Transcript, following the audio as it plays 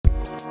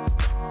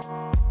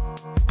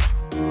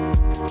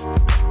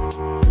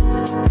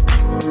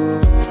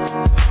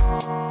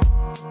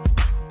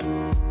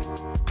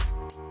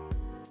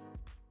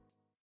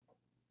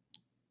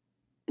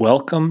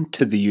Welcome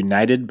to the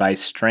United by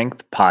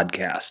Strength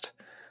podcast.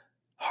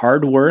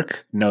 Hard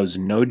work knows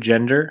no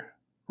gender,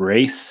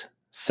 race,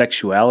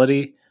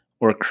 sexuality,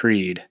 or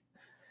creed.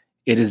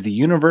 It is the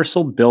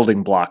universal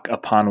building block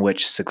upon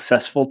which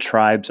successful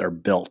tribes are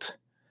built.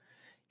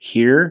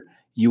 Here,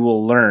 you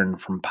will learn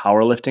from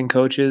powerlifting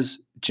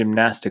coaches,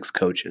 gymnastics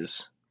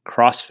coaches,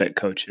 CrossFit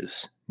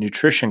coaches,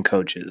 nutrition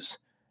coaches,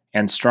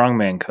 and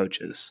strongman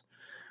coaches.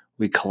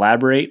 We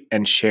collaborate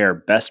and share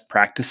best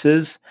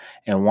practices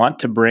and want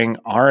to bring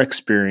our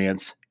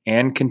experience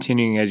and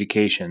continuing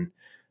education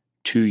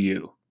to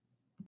you.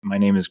 My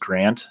name is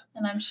Grant.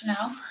 And I'm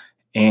Chanel.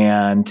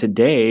 And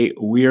today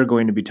we are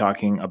going to be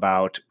talking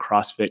about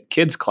CrossFit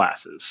kids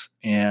classes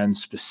and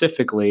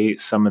specifically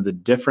some of the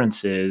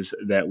differences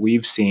that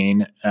we've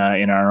seen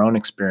in our own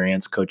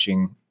experience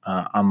coaching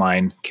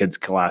online kids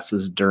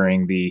classes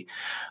during the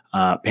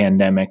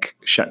pandemic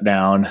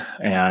shutdown.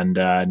 And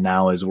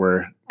now as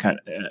we're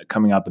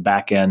coming out the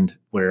back end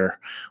where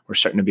we're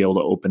starting to be able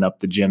to open up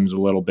the gyms a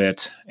little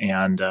bit.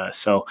 And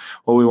so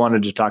what we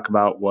wanted to talk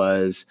about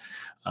was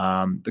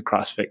the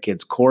CrossFit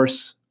Kids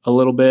course a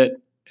little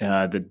bit,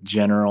 the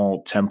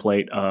general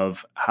template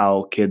of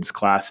how kids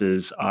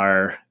classes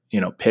are,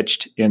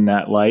 pitched in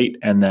that light.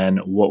 And then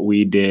what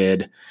we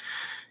did,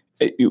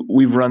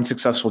 we've run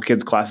successful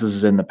kids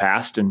classes in the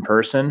past in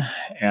person,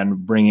 and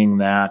bringing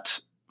that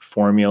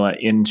formula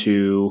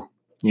into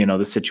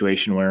the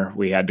situation where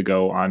we had to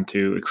go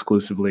onto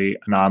exclusively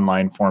an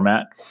online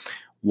format,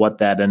 what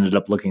that ended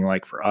up looking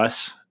like for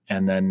us,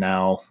 and then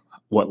now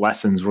what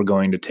lessons we're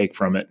going to take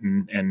from it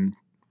and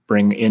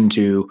bring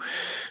into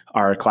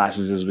our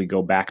classes as we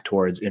go back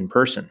towards in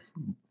person,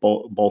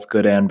 both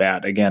good and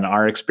bad. Again,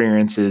 our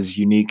experience is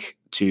unique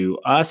to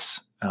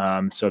us.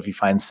 So if you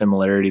find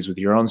similarities with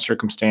your own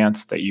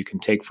circumstance that you can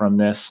take from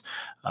this,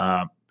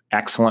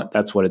 excellent.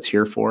 That's what it's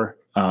here for.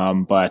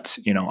 But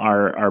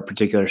our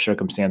particular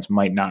circumstance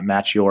might not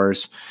match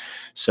yours.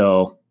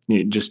 So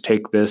you just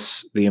take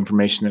the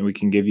information that we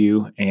can give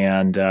you,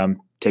 and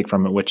take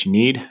from it what you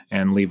need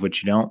and leave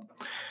what you don't.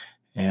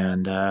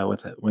 And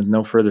with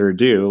no further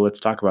ado, let's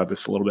talk about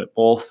this a little bit.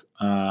 Both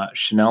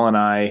Chanel and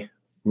I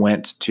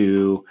went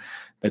to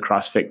the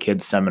CrossFit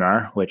Kids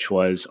seminar, which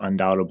was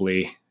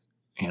undoubtedly,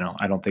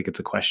 I don't think it's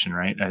a question,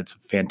 right? It's a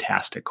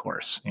fantastic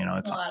course.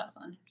 It's a lot of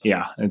fun.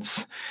 Yeah,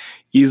 it's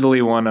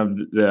easily one of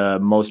the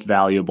most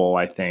valuable,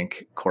 I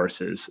think,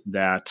 courses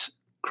that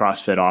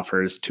CrossFit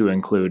offers, to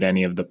include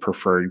any of the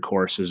preferred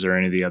courses or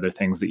any of the other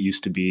things that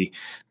used to be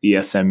the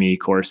SME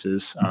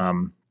courses.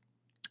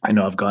 I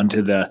know I've gone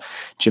to the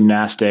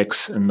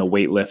gymnastics and the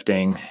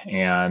weightlifting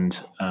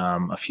and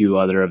a few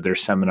other of their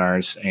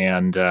seminars,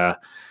 and the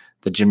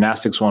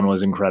gymnastics one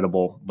was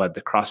incredible, but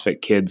the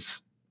CrossFit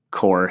Kids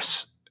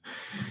course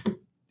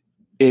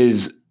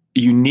is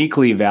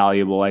uniquely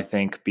valuable, I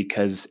think,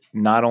 because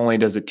not only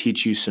does it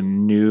teach you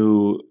some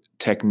new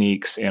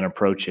techniques and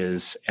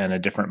approaches and a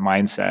different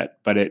mindset,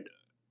 but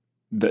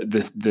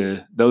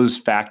those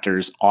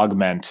factors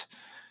augment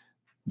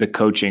the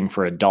coaching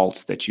for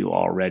adults that you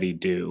already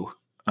do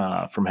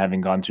from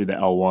having gone through the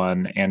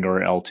L1 and or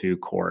L2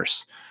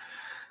 course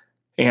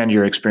and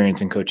your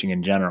experience in coaching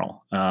in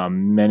general.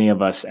 Many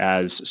of us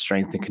as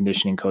strength and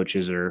conditioning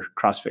coaches or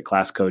CrossFit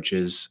class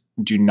coaches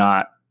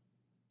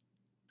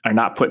are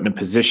not put in a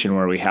position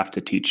where we have to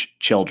teach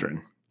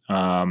children,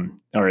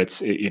 or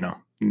it's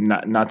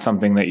not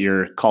something that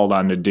you're called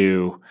on to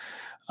do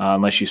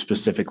unless you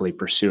specifically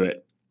pursue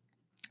it.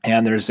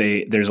 And there's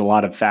a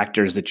lot of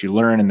factors that you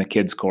learn in the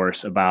kids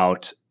course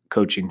about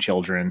coaching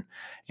children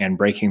and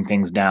breaking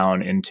things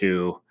down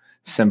into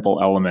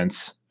simple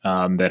elements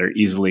that are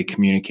easily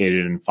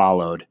communicated and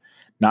followed,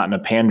 not in a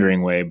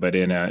pandering way, but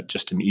in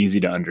just an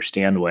easy to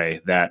understand way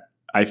that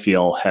I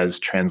feel has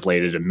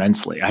translated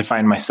immensely. I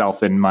find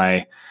myself in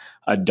my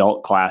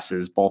adult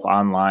classes, both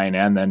online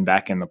and then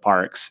back in the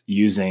parks,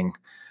 using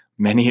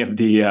many of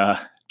the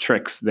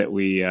tricks that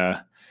we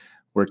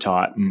were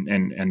taught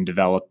and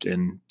developed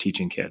in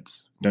teaching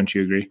kids. Don't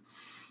you agree?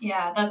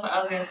 Yeah, that's what I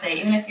was going to say.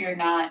 Even if you're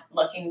not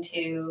looking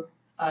to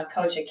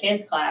coach a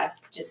kids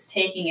class, just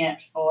taking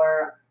it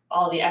for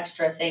all the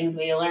extra things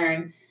we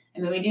learn. I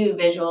mean, we do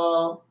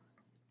visual,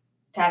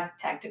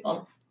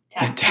 tactile.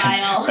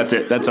 That's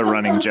it. That's a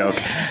running joke.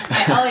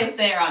 I always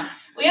say it wrong.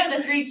 We have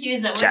the 3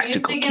 Qs that we're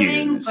Tactical used to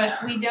giving, cues.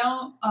 but we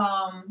don't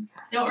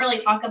really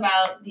talk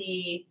about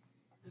the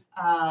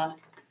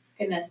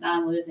goodness.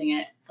 Now I'm losing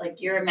it.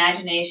 Like your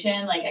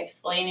imagination, like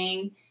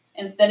explaining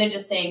instead of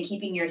just saying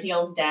keeping your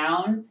heels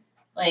down.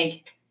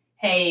 Like,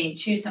 hey,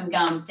 chew some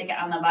gum, stick it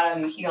on the bottom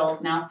of your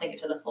heels. Now stick it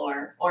to the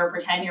floor, or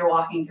pretend you're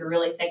walking through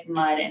really thick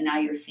mud and now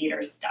your feet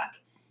are stuck.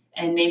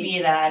 And maybe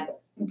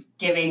that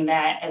giving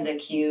that as a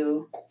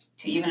cue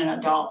to even an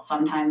adult,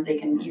 sometimes you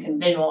can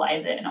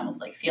visualize it and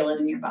almost like feel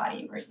it in your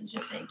body versus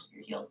just saying keep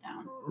your heels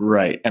down.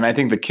 Right. And I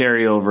think the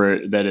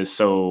carryover that is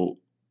so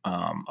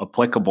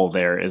applicable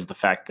there is the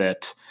fact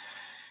that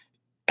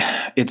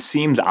it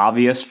seems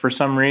obvious for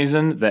some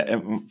reason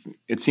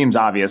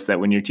that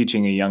when you're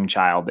teaching a young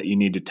child that you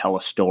need to tell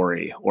a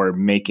story or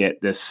make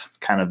it this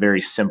kind of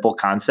very simple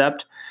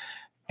concept.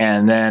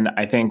 And then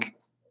I think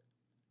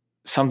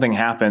something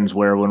happens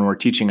where when we're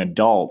teaching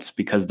adults,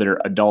 because they're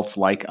adults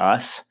like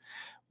us,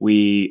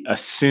 we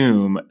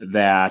assume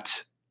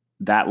that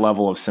that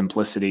level of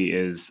simplicity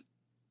is,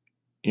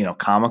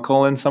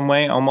 comical in some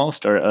way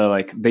almost, or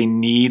like they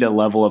need a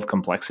level of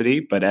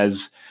complexity. But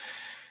as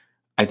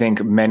I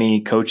think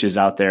many coaches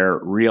out there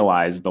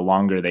realize, the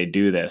longer they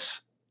do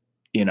this,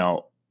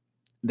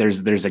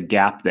 there's a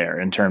gap there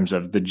in terms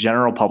of the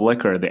general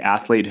public or the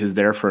athlete who's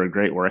there for a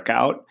great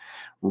workout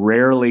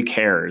rarely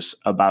cares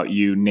about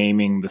you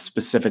naming the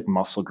specific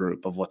muscle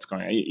group of what's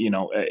going on.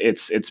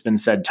 It's been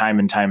said time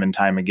and time and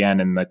time again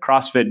in the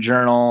CrossFit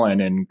Journal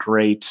and in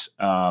great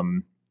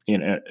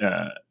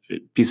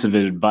piece of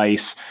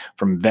advice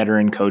from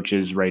veteran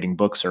coaches writing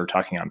books or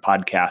talking on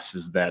podcasts,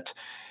 is that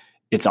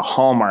it's a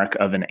hallmark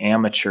of an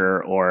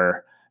amateur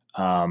or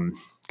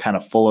kind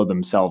of full of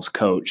themselves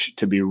coach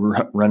to be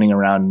running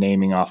around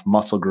naming off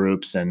muscle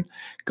groups and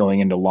going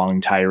into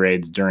long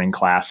tirades during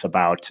class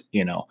about,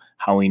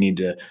 how we need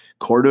to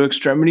core to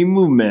extremity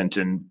movement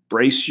and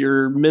brace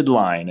your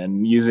midline,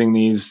 and using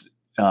these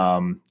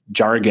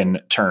jargon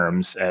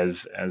terms,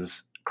 as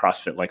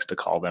CrossFit likes to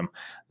call them,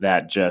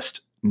 that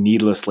just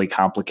needlessly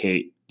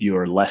complicate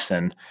your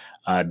lesson,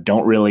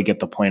 don't really get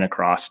the point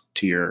across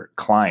to your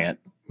client,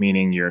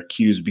 meaning your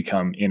cues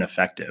become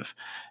ineffective.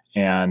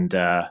 And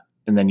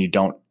then you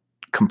don't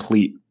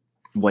complete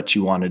what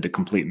you wanted to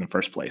complete in the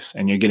first place,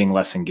 and you're getting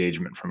less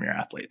engagement from your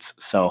athletes.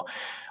 So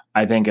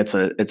I think it's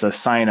a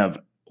sign of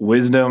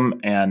wisdom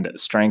and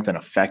strength and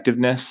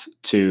effectiveness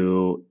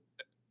to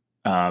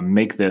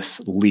make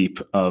this leap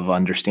of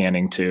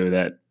understanding too,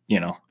 that,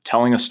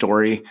 telling a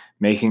story,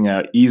 making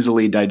a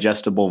easily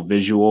digestible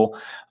visual,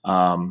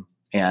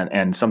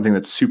 and something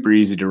that's super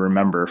easy to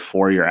remember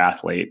for your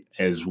athlete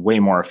is way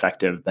more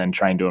effective than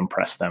trying to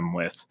impress them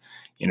with,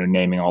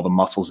 naming all the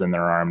muscles in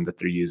their arm that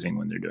they're using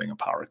when they're doing a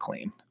power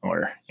clean,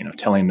 or,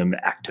 telling them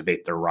to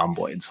activate their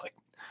rhomboids. Like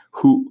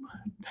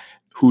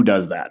who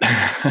does that?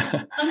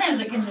 Sometimes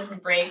it can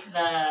just break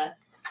the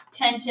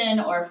tension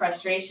or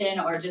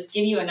frustration, or just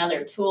give you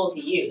another tool to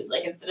use.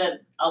 Like, instead of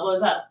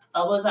elbows up,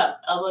 elbows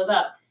up, elbows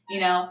up,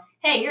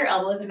 hey, your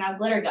elbows are now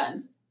glitter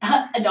guns.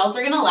 Adults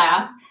are going to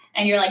laugh.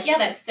 And you're like, yeah,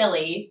 that's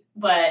silly.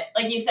 But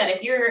like you said,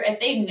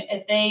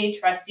 if they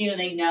trust you and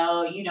they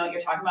know, what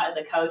you're talking about as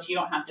a coach, you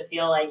don't have to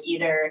feel like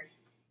either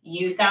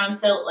you sound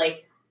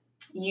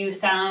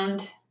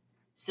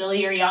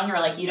silly or young, or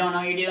like you don't know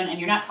what you're doing, and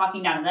you're not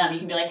talking down to them. You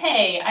can be like,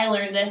 hey, I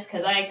learned this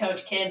because I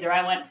coach kids, or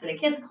I went to the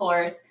kids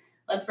course.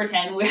 Let's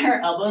pretend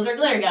our elbows are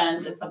glitter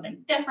guns. It's something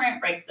different,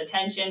 breaks the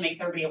tension,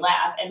 makes everybody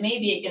laugh. And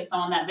maybe it gives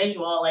someone that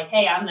visual, like,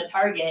 hey, I'm the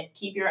target.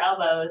 Keep your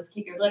elbows,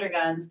 keep your glitter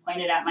guns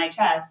pointed at my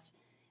chest.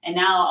 And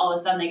now all of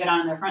a sudden they go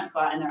down in their front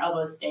squat and their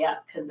elbows stay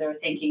up because they're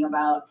thinking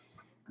about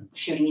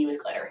shooting you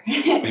with glitter.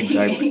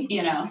 Exactly.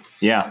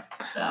 Yeah.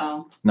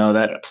 So no,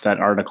 that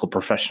article,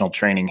 Professional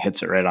Training,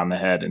 hits it right on the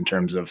head in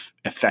terms of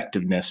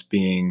effectiveness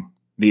being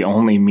the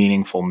only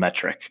meaningful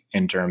metric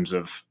in terms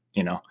of,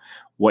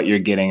 what you're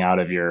getting out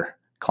of your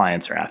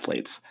clients or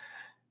athletes.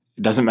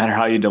 It doesn't matter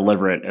how you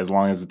deliver it as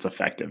long as it's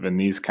effective. And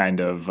these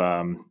kind of,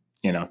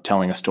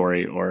 telling a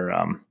story or,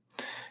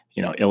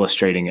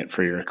 illustrating it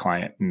for your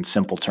client in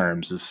simple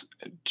terms is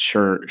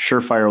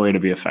surefire way to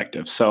be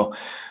effective. So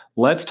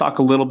let's talk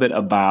a little bit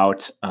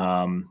about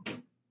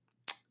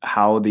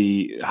how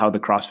the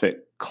CrossFit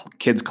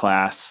kids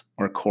class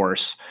or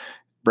course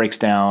breaks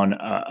down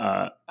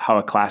how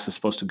a class is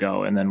supposed to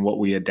go, and then what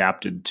we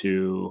adapted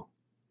to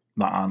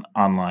the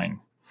online.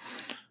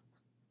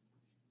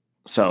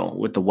 So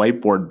with the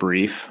whiteboard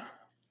brief,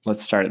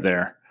 let's start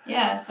there.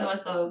 Yeah, so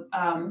with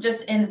the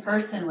just in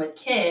person with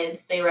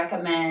kids,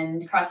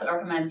 CrossFit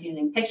recommends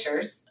using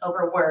pictures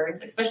over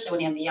words, especially when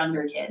you have the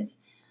younger kids.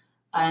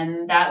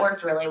 And that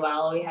worked really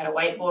well. We had a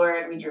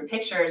whiteboard, we drew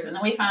pictures, and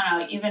then we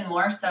found out even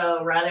more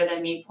so, rather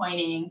than me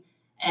pointing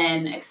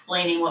and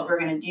explaining what we're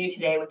going to do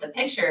today with the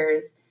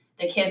pictures,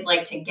 the kids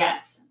like to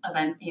guess.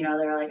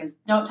 They're like,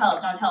 don't tell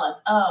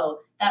us. Oh,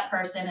 that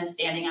person is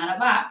standing on a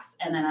box.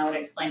 And then I would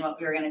explain what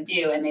we were going to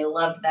do, and they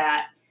loved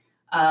that.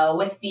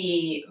 With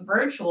the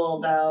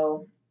virtual,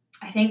 though,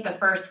 I think the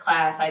first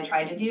class I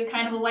tried to do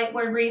kind of a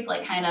whiteboard brief,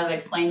 like kind of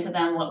explain to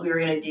them what we were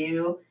going to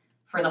do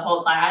for the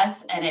whole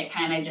class. And it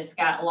kind of just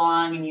got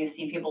long, and you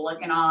see people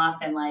looking off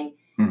and like,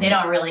 they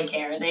don't really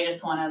care. They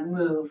just want to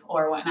move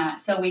or whatnot.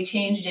 So we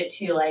changed it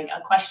to like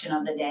a question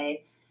of the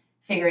day,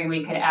 figuring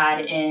we could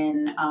add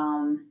in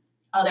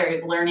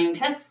other learning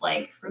tips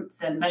like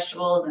fruits and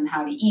vegetables and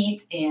how to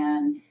eat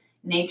and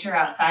nature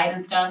outside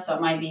and stuff. So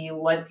it might be,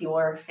 what's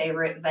your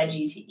favorite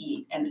veggie to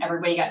eat? And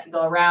everybody got to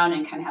go around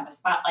and kind of have a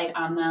spotlight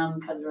on them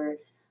because we're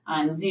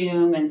on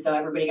Zoom. And so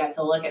everybody got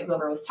to look at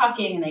whoever was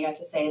talking, and they got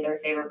to say their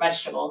favorite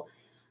vegetable.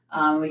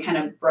 We kind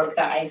of broke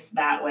the ice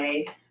that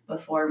way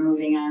before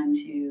moving on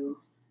to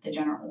the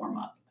general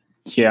warm-up.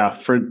 Yeah,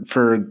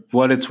 for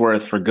what it's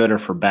worth, for good or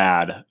for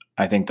bad,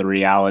 I think the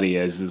reality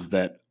is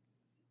that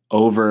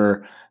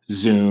over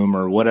Zoom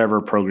or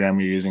whatever program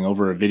you're using,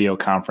 over a video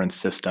conference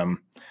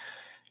system,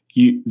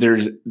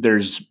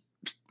 there's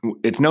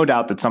it's no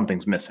doubt that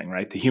something's missing,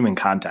 right? The human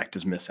contact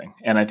is missing.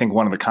 And I think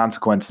one of the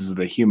consequences of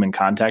the human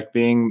contact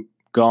being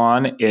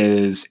gone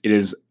is it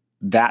is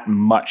that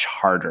much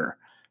harder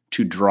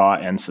to draw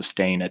and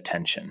sustain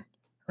attention,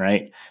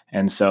 right?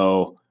 And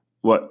so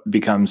what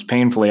becomes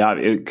painfully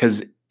obvious,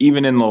 because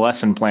even in the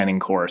lesson planning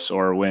course,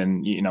 or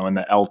when, in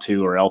the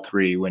L2 or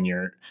L3, when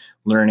you're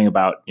learning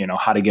about,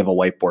 how to give a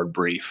whiteboard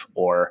brief,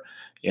 or,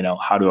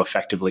 how to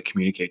effectively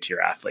communicate to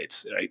your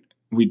athletes, right?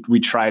 We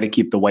try to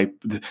keep one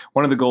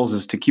of the goals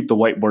is to keep the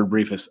whiteboard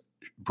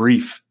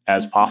brief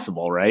as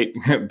possible, right?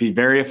 Be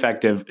very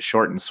effective,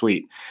 short and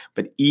sweet.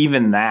 But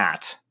even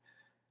that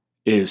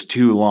is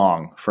too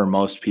long for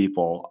most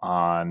people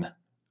on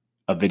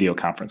a video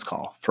conference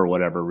call for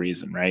whatever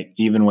reason, right?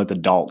 Even with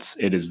adults,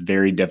 it is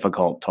very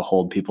difficult to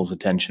hold people's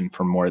attention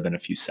for more than a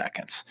few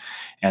seconds.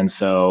 And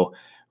so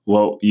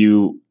what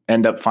you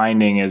end up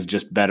finding is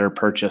just better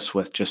purchase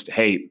with just,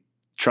 hey,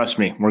 trust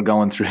me, we're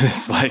going through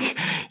this. Like,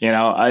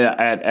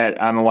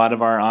 on a lot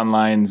of our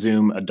online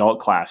Zoom adult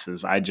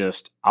classes, I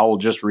will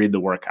just read the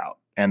workout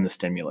and the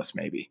stimulus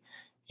maybe,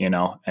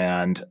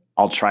 and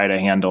I'll try to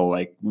handle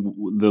like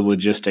the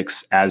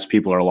logistics as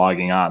people are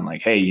logging on.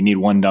 Like, hey, you need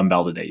one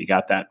dumbbell today. You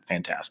got that?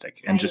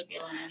 Fantastic. And just,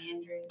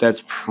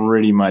 that's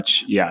pretty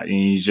much, yeah.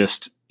 You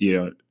just,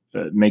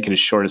 make it as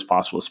short as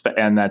possible.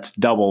 And that's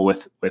double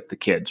with the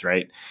kids,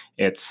 right?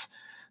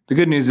 The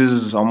good news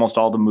is almost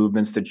all the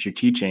movements that you're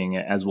teaching,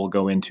 as we'll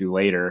go into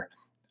later,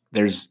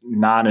 there's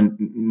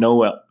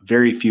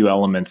very few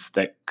elements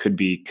that could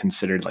be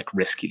considered like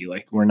risky.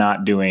 Like, we're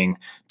not doing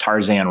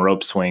Tarzan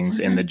rope swings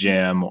in the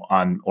gym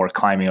or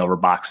climbing over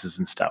boxes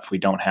and stuff. We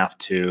don't have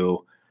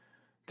to.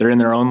 They're in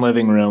their own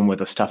living room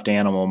with a stuffed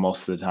animal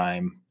most of the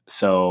time.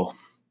 So,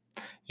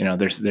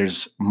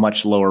 there's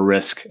much lower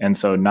risk. And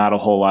so not a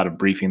whole lot of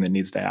briefing that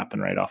needs to happen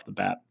right off the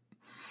bat.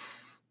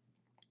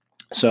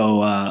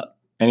 So,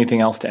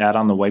 anything else to add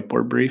on the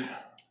whiteboard brief?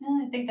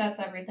 No, I think that's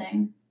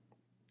everything.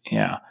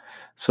 Yeah.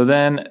 So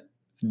then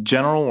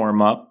general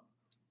warm-up,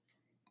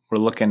 we're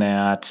looking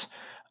at,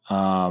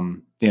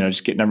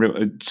 just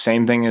getting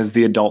same thing as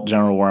the adult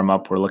general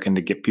warm-up. We're looking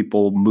to get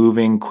people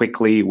moving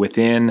quickly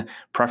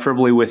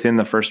preferably within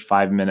the first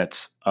 5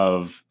 minutes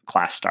of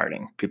class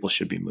starting. People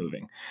should be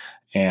moving.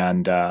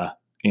 And,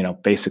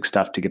 basic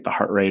stuff to get the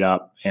heart rate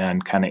up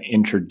and kind of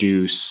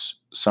introduce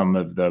some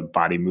of the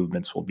body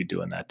movements we'll be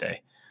doing that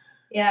day.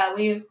 Yeah,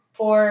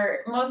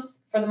 for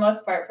the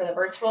most part, for the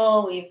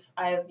virtual,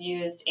 I've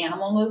used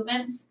animal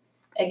movements.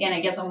 Again,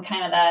 it gives them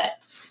kind of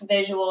that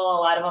visual.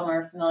 A lot of them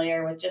are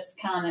familiar with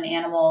just common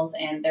animals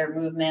and their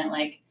movement,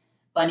 like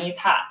bunnies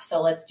hop.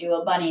 So let's do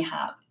a bunny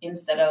hop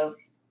instead of,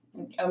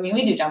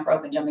 we do jump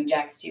rope and jumping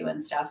jacks too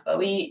and stuff, but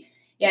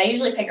I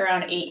usually pick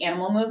around 8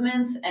 animal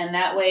movements, and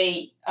that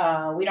way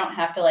we don't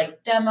have to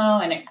like demo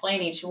and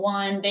explain each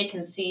one. They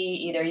can see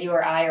either you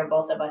or I or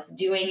both of us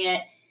doing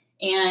it.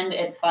 And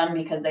it's fun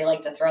because they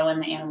like to throw in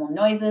the animal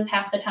noises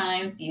half the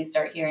time. So you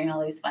start hearing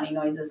all these funny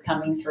noises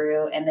coming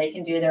through, and they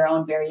can do their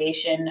own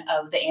variation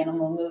of the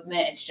animal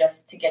movement. It's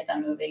just to get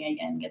them moving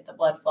again, get the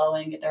blood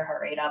flowing, get their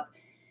heart rate up,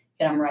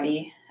 get them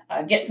ready,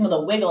 get some of the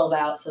wiggles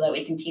out so that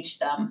we can teach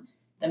them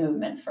the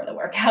movements for the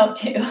workout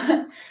too.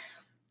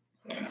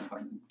 Very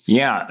important.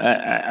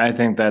 Yeah, I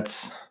think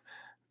that's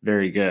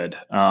very good.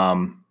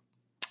 The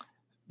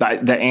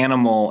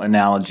animal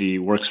analogy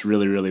works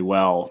really, really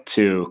well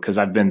too, because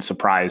I've been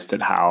surprised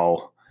at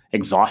how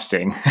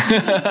exhausting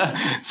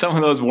some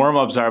of those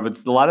warm-ups are, but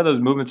a lot of those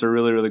movements are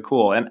really, really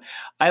cool. And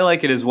I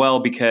like it as well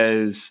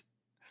because,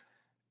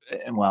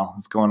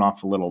 it's going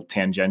off a little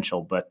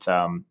tangential, but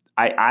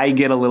I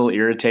get a little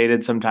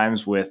irritated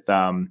sometimes with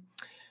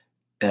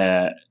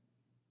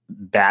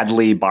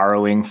badly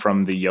borrowing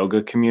from the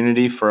yoga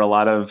community for a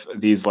lot of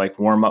these like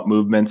warm-up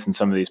movements and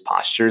some of these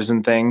postures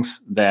and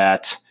things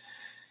that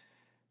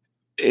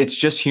it's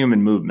just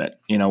human movement.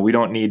 We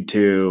don't need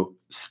to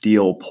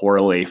steal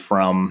poorly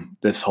from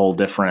this whole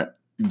different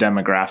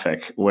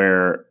demographic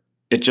where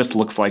it just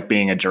looks like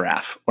being a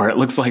giraffe, or it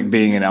looks like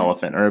being an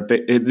elephant, or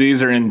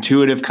these are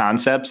intuitive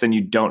concepts, and you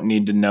don't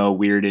need to know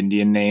weird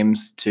Indian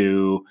names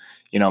to,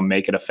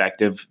 make it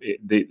effective.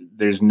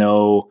 There's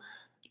no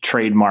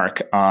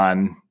trademark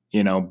on,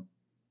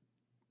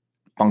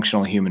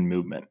 functional human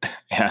movement.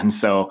 And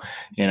so,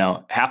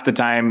 half the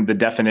time the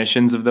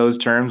definitions of those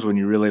terms, when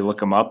you really look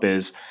them up,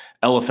 is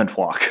elephant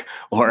walk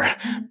or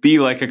be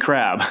like a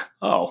crab.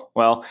 Oh,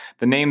 well,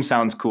 the name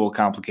sounds cool,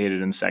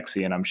 complicated, and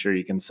sexy, and I'm sure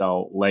you can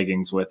sell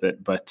leggings with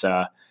it. But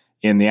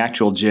in the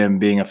actual gym,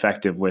 being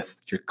effective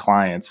with your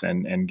clients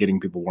and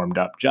getting people warmed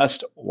up,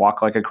 just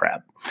walk like a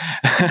crab.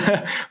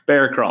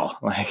 Bear crawl.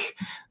 Like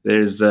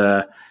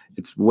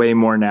it's way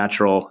more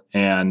natural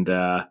and,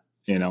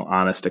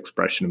 honest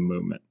expression of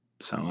movement.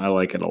 So I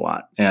like it a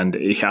lot. And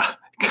yeah,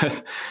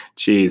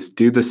 geez,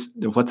 do this.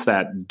 What's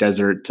that?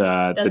 Desert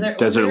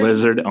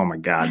lizard. Oh my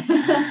God.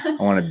 I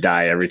want to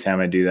die every time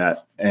I do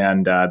that.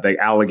 And the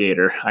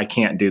alligator, I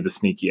can't do the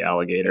sneaky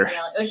alligator.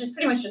 It was just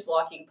pretty much just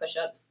walking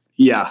push-ups.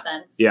 Yeah. In a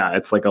sense. Yeah.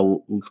 It's like a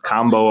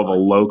combo of a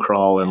low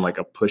crawl and like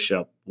a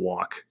push-up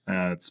walk.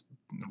 It's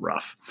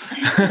rough.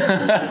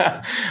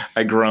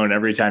 I groan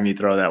every time you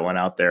throw that one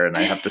out there and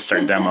I have to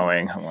start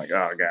demoing. I'm like,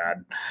 oh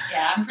God.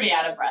 Yeah, I'm pretty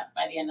out of breath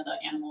by the end of the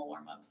animal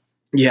warm-ups.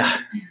 Yeah.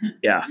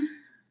 Yeah.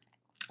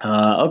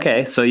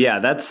 Okay. So yeah,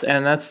 that's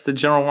the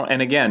general.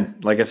 And again,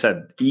 like I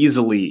said,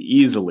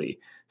 easily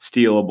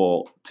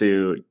stealable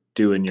to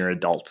do in your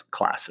adult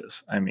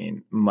classes. I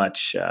mean,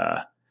 much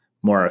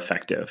more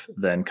effective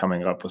than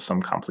coming up with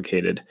some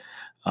complicated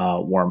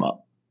warm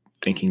up,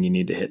 thinking you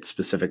need to hit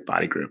specific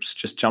body groups.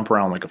 Just jump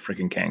around like a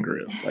freaking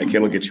kangaroo. Like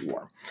it'll get you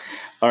warm.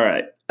 All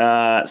right.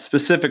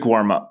 Specific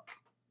warm up.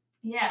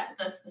 Yeah,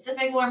 the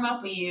specific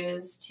warm-up we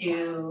use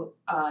to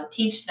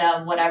teach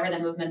them whatever the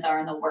movements are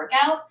in the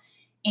workout.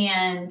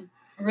 And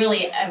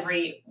really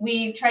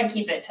we try to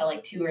keep it to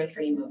like 2 or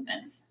 3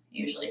 movements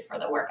usually for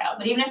the workout.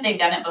 But even if they've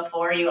done it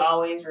before, you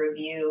always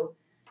review.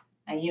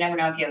 And you never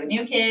know if you have a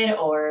new kid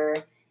or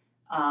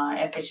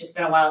if it's just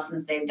been a while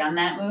since they've done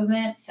that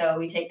movement. So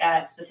we take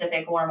that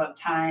specific warm-up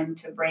time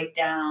to break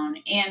down.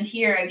 And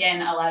here,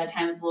 again, a lot of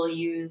times we'll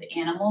use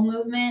animal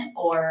movement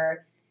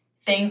or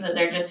things that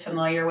they're just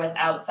familiar with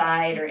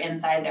outside or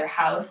inside their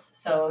house.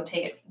 So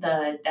take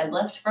the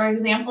deadlift, for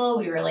example.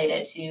 We relate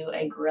it to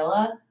a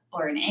gorilla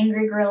or an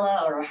angry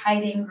gorilla or a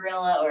hiding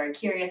gorilla or a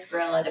curious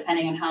gorilla,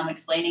 depending on how I'm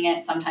explaining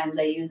it. Sometimes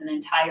I use an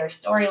entire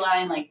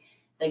storyline, like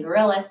the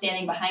gorilla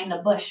standing behind the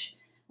bush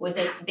with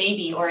its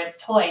baby or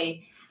its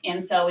toy.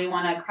 And so we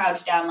want to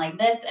crouch down like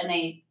this, and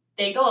they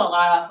go a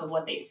lot off of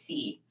what they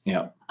see.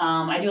 Yeah.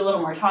 I do a little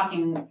more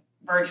talking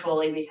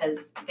virtually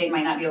because they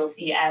might not be able to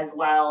see as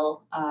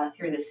well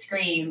through the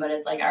screen, but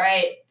it's like, all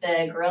right,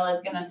 the gorilla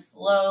is going to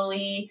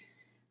slowly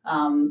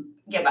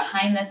get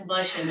behind this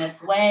bush in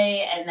this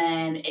way, and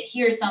then it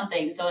hears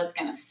something, so it's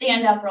going to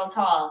stand up real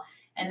tall,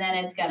 and then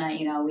it's going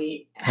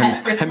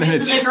to, for some reason,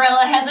 the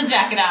gorilla has a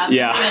jacket on,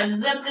 yeah. So we're going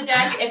to zip the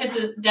jacket. If it's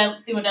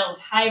a sumo deadlift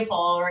high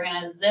pull, we're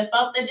going to zip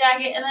up the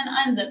jacket and then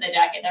unzip the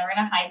jacket, then we're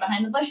going to hide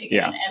behind the bush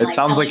again. Yeah, and it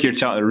sounds like you're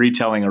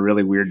retelling a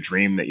really weird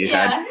dream that you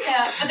had.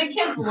 Yeah, but the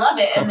kids love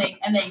it, and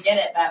they get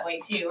it that way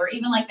too. Or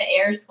even like the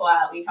air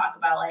squat, we talk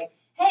about like,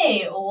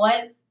 hey,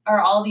 what are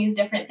all these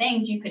different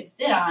things you could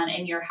sit on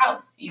in your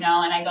house, and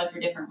I go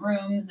through different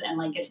rooms and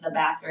like get to the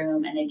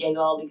bathroom and they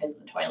giggle because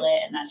of the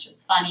toilet and that's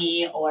just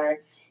funny. Or,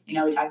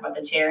 we talk about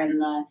the chair in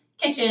the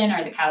kitchen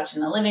or the couch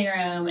in the living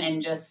room,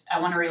 and just, I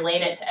want to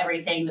relate it to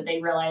everything that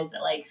they realize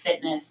that like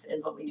fitness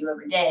is what we do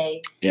every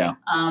day. Yeah.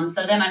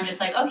 So then I'm just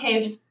like,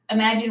 okay, just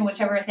imagine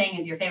whichever thing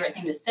is your favorite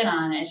thing to sit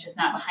on. It's just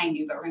not behind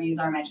you, but we're going to use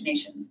our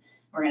imaginations.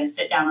 We're going to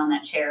sit down on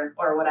that chair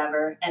or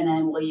whatever. And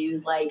then we'll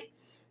use like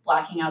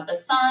blocking out the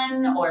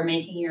sun or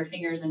making your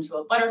fingers into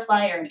a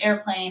butterfly or an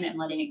airplane and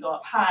letting it go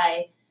up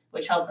high,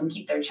 which helps them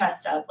keep their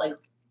chest up. Like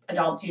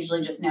adults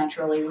usually just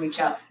naturally reach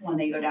up when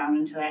they go down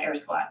into that air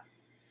squat.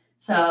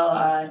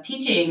 So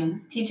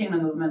teaching the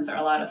movements are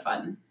a lot of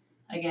fun.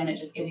 Again, it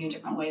just gives you a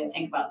different way to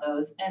think about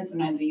those. And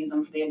sometimes we use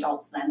them for the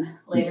adults then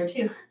later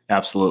too.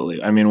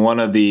 Absolutely. I mean, one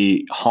of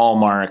the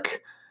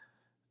hallmark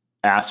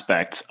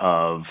aspects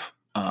of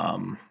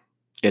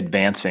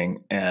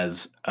advancing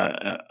as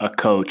a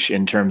coach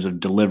in terms of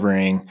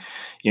delivering,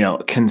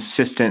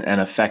 consistent and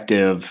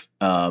effective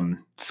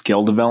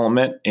skill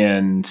development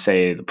in,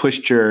 say, the push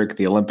jerk,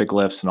 the Olympic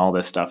lifts, and all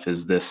this stuff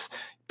is this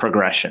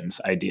progressions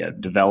idea,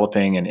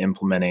 developing and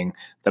implementing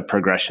the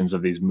progressions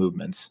of these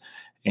movements.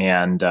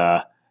 And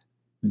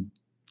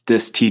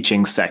this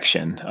teaching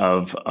section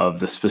of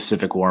the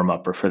specific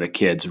warm-up or for the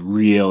kids,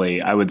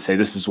 really, I would say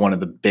this is one of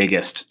the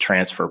biggest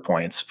transfer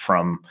points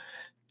from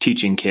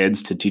teaching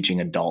kids to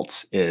teaching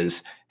adults,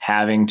 is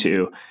having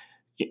to,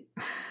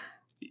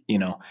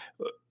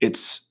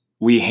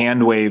 we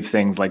hand wave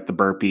things like the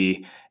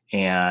burpee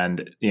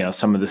and,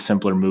 some of the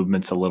simpler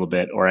movements a little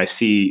bit, or I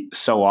see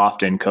so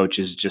often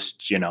coaches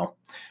just, I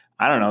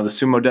don't know, the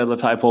sumo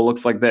deadlift high pull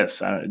looks like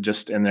this,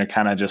 and they're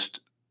kind of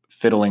just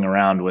fiddling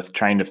around with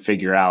trying to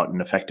figure out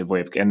an effective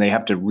way and they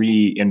have to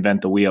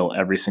reinvent the wheel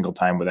every single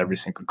time with every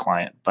single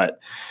client. But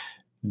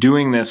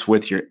doing this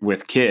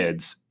with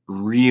kids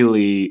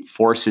really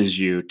forces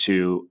you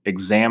to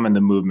examine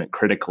the movement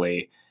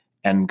critically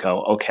and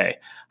go, okay,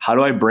 how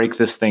do I break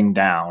this thing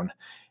down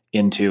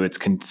into its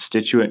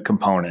constituent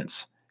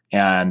components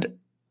and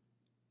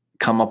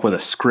come up with a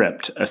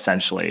script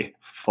essentially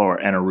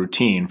and a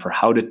routine for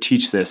how to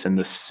teach this in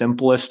the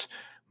simplest,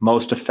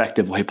 most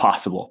effective way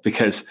possible.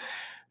 Because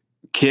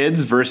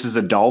kids versus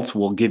adults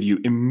will give you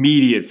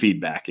immediate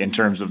feedback in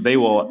terms of they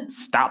will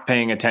stop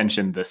paying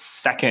attention the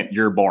second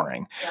you're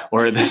boring,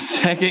 or the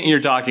second you're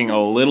talking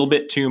a little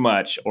bit too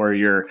much, or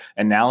your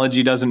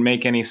analogy doesn't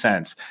make any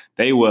sense.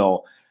 They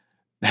will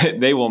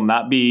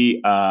not be,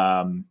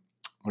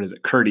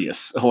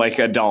 courteous like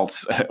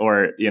adults,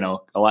 or,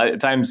 a lot of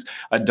times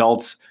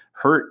adults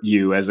hurt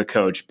you as a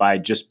coach by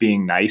just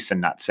being nice and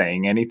not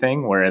saying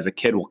anything, whereas a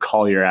kid will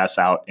call your ass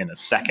out in a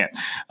second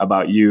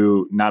about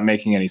you not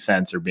making any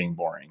sense or being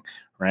boring,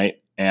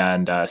 right?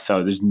 And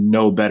so there's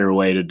no better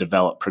way to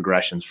develop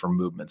progressions for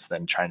movements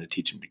than trying to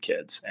teach them to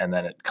kids. And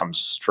then it comes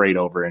straight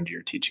over into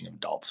your teaching of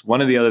adults.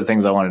 One of the other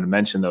things I wanted to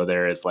mention, though,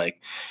 there is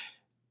like,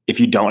 if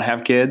you don't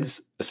have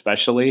kids,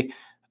 especially,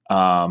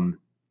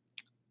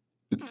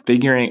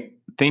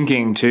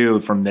 thinking too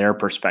from their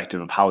perspective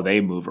of how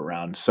they move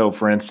around. So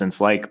for instance,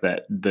 like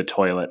the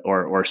toilet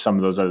or some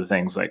of those other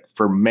things, like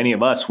for many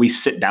of us, we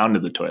sit down to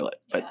the toilet,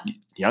 but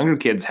younger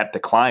kids have to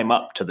climb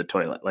up to the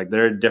toilet. Like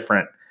they're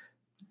different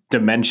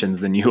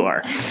dimensions than you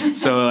are.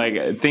 So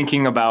like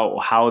thinking about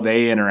how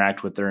they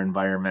interact with their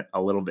environment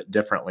a little bit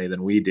differently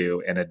than we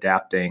do and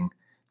adapting,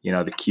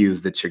 the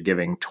cues that you're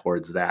giving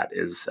towards that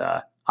is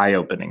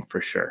eye-opening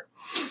for sure.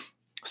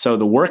 So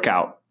the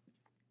workout,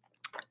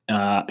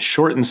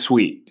 short and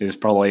sweet is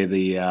probably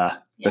the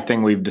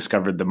thing we've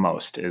discovered the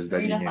most is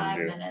 3 that to 5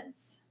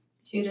 minutes,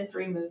 2 to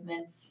 3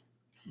 movements.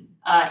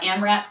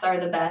 AMRAPs are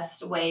the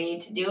best way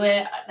to do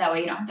it. That way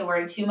you don't have to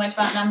worry too much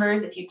about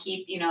numbers. If you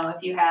keep,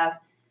 if you have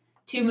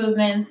 2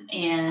 movements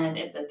and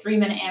it's a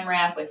 3-minute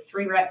AMRAP with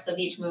 3 reps of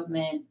each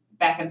movement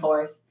back and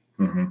forth,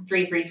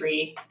 3, 3,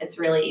 3, it's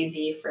really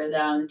easy for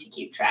them to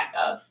keep track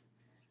of.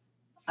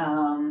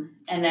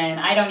 And then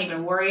I don't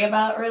even worry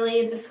about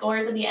really the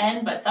scores at the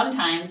end, but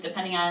sometimes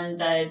depending on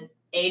the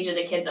age of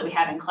the kids that we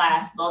have in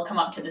class, they'll come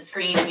up to the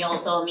screen and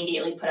they'll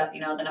immediately put up, the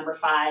number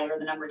 5 or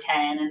the number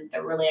 10, and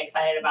they're really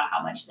excited about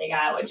how much they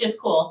got, which is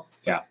cool.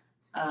 Yeah.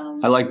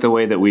 I like the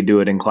way that we do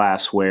it in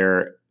class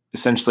where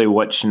essentially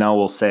what Chanel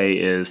will say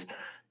is,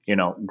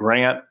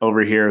 Grant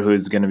over here,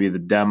 who's going to be the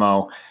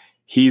demo,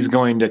 he's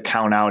going to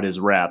count out his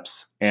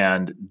reps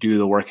and do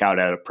the workout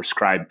at a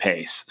prescribed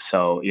pace.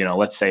 So,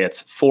 let's say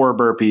it's 4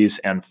 burpees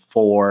and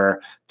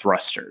 4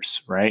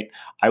 thrusters, right?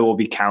 I will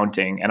be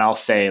counting and I'll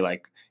say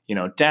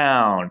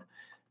down,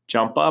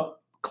 jump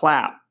up,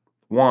 clap,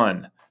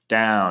 1,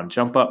 down,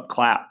 jump up,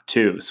 clap,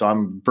 2. So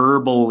I'm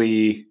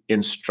verbally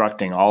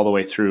instructing all the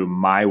way through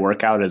my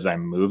workout as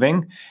I'm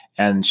moving.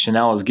 And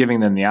Chanel is giving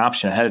them the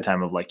option ahead of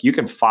time of you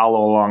can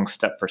follow along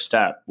step for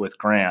step with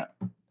Grant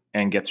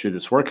and get through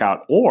this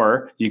workout,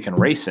 or you can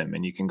race him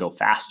and you can go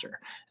faster.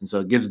 And so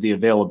it gives the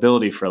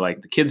availability for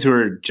the kids who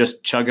are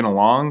just chugging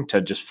along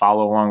to just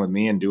follow along with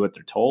me and do what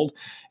they're told.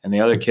 And the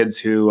other kids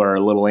who are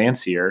a little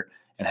antsier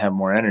and have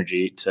more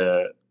energy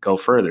to go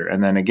further.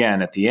 And then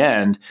again, at the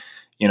end,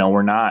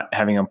 we're not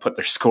having them put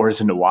their scores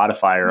into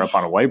Wodify or up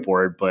on a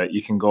whiteboard, but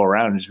you can go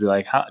around and just be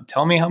like,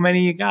 tell me how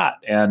many you got.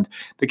 And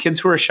the kids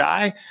who are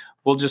shy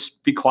will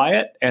just be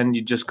quiet and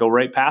you just go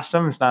right past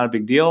them. It's not a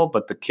big deal.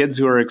 But the kids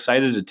who are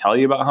excited to tell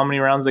you about how many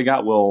rounds they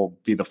got will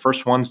be the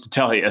first ones to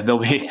tell you. They'll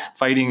be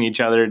fighting each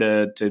other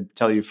to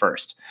tell you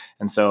first.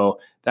 And so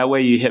that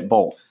way you hit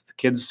both. The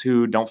kids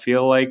who don't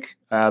feel like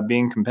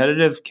being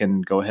competitive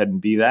can go ahead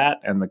and be that.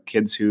 And the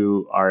kids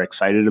who are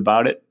excited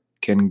about it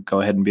can go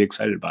ahead and be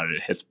excited about it.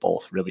 It hits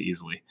both really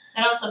easily.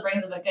 That also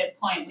brings up a good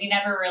point. We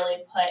never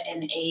really put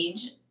an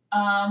age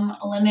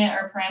limit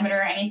or parameter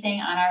or anything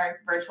on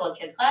our virtual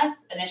kids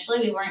class. Initially,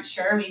 we weren't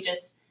sure. We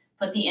just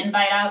put the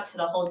invite out to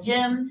the whole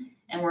gym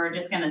and we're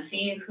just going to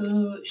see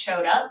who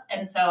showed up.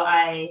 And so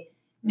I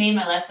made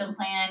my lesson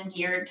plan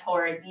geared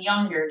towards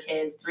younger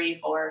kids, 3,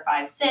 4,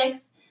 5,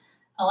 6.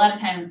 A lot of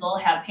times they'll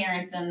have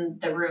parents in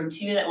the room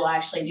too that will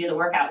actually do the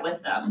workout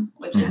with them,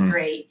 which is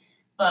great.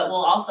 But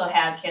we'll also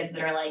have kids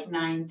that are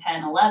 9,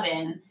 10,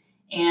 11.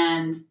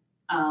 And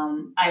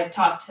I've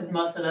talked to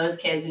most of those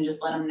kids and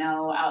just let them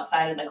know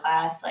outside of the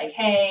class,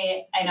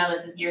 hey, I know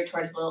this is geared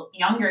towards little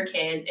younger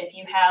kids. If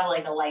you have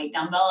a light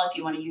dumbbell, if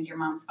you want to use your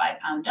mom's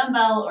 5-pound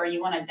dumbbell, or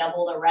you want to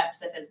double the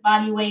reps if it's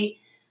body weight,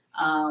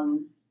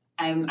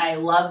 I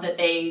love that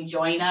they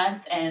join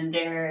us and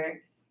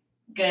they're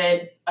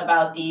good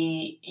about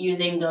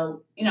using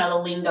the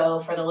lingo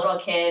for the little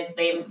kids.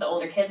 The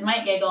older kids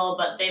might giggle,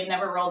 but they've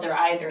never rolled their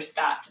eyes or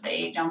stopped.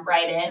 They jump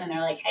right in and they're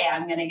like, hey,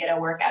 I'm going to get a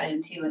workout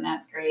in too. And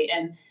that's great.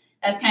 And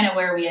that's kind of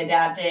where we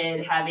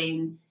adapted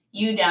having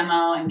you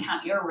demo and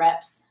count your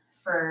reps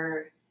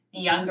for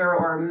the younger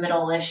or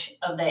middle-ish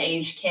of the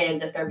age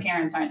kids if their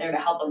parents aren't there to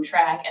help them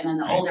track. And then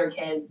the older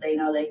kids, they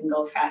know they can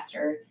go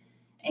faster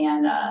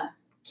and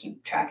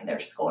keep track of their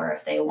score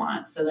if they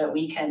want, so that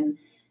we can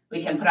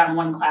put on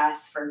one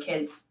class for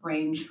kids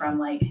range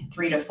from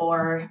 3 to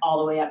 4 all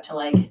the way up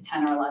to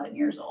 10 or 11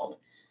 years old.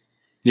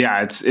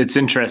 Yeah, it's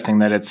interesting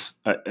that it's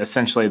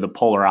essentially the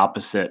polar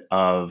opposite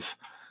of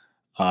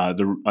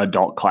the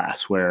adult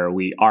class where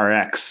we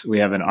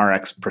have an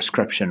RX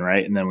prescription,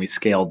 right? And then we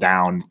scale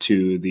down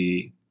to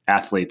the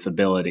athlete's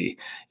ability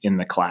in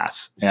the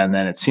class. And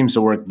then it seems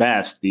to work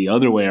best the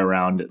other way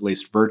around, at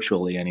least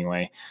virtually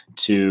anyway,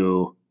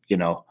 to,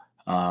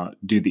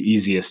 do the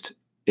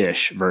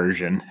easiest-ish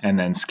version and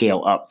then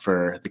scale up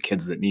for the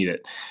kids that need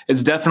it.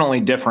 It's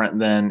definitely different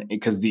than,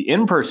 because the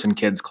in-person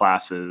kids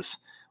classes,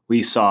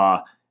 we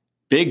saw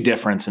big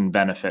difference in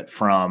benefit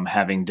from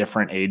having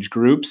different age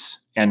groups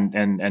and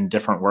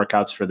different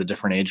workouts for the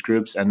different age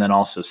groups, and then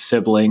also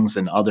siblings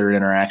and other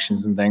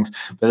interactions and things.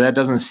 But that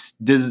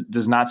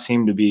does not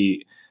seem to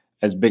be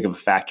as big of a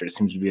factor. It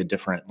seems to be a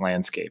different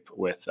landscape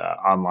with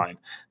online.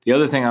 The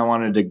other thing I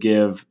wanted to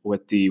give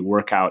with the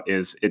workout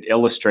is it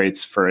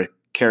illustrates for a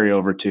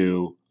carryover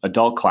to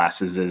adult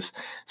classes is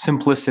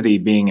simplicity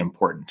being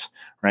important,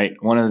 right?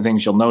 One of the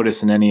things you'll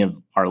notice in any of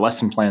our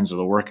lesson plans or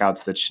the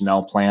workouts that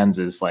Chanel plans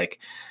is like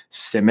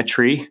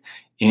symmetry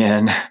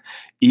and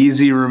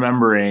easy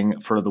remembering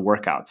for the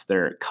workouts.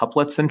 They're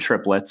couplets and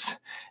triplets,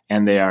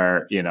 and they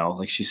are,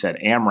 like she said,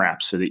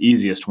 AMRAPs are the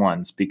easiest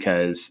ones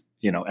because,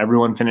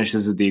 everyone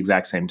finishes at the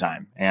exact same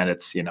time. And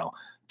it's,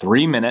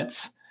 3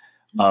 minutes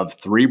of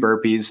 3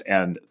 burpees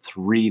and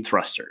 3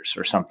 thrusters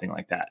or something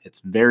like that. It's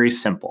very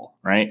simple,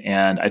 right?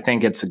 And I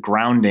think it's a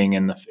grounding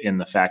in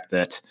the fact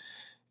that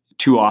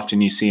too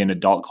often you see in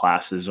adult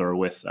classes or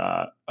with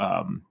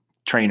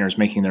trainers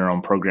making their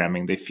own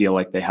programming, they feel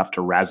like they have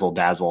to razzle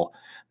dazzle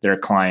their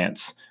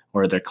clients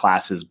or their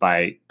classes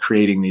by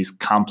creating these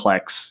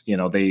complex,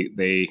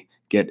 they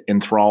get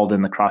enthralled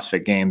in the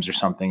CrossFit Games or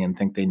something and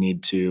think they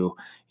need to,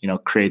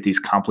 create these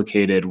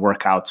complicated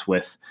workouts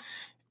with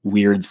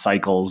weird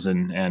cycles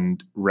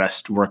and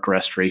work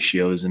rest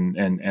ratios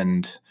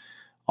and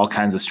all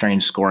kinds of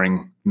strange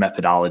scoring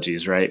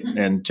methodologies, right? Mm-hmm.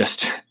 And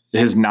just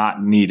is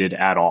not needed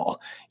at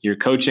all. Your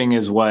coaching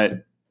is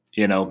what,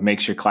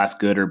 makes your class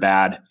good or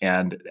bad,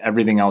 and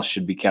everything else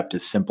should be kept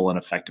as simple and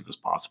effective as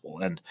possible.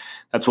 And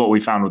that's what we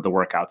found with the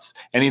workouts.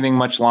 Anything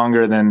much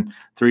longer than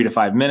 3 to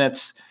 5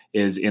 minutes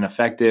is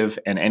ineffective,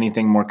 and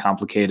anything more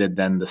complicated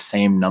than the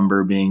same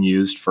number being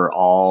used for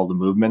all the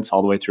movements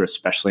all the way through,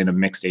 especially in a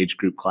mixed age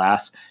group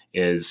class,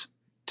 is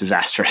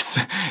disastrous.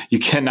 You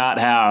cannot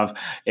have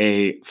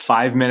a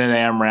 5-minute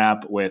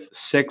AMRAP with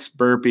 6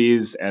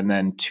 burpees and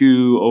then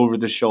 2 over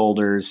the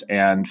shoulders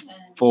and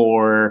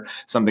 4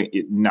 something.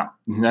 No,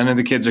 none of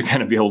the kids are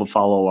going to be able to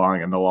follow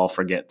along, and they'll all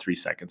forget 3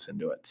 seconds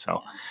into it.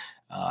 So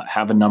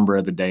have a number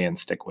of the day and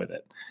stick with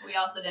it. We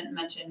also didn't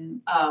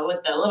mention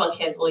with the little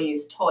kids, we'll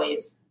use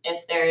toys.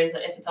 If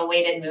it's a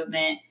weighted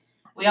movement,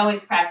 we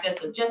always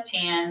practice with just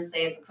hands,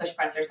 say it's a push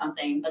press or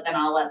something, but then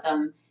I'll let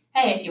them,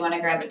 hey, if you want to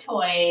grab a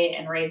toy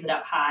and raise it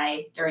up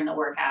high during the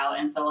workout.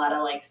 And so a lot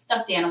of like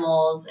stuffed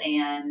animals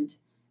and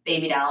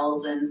baby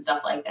dolls and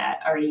stuff like that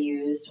are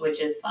used, which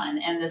is fun.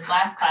 And this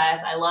last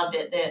class, I loved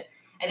it.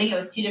 I think it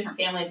was 2 different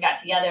families got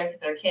together because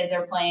their kids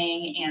are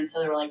playing. And so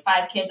there were like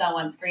 5 kids on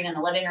one screen in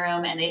the living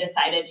room. And they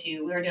decided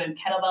we were doing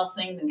kettlebell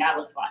swings and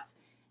goblet squats.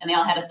 And they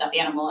all had a stuffed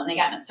animal and they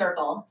got in a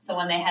circle. So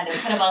when they had their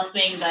kettlebell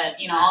swing,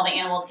 all the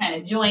animals kind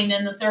of joined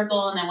in the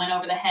circle and then went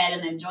over the head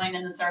and then joined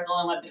in the circle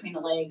and went between the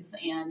legs.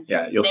 And they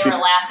were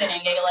laughing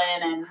and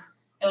giggling, and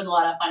it was a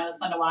lot of fun. It was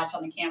fun to watch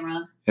on the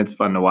camera. It's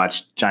fun to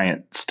watch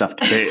giant stuffed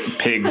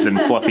pigs and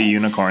fluffy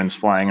unicorns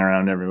flying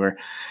around everywhere.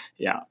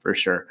 Yeah, for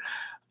sure.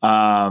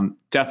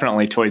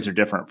 Definitely toys are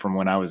different from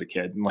when I was a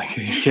kid. Like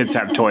these kids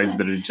have toys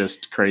that are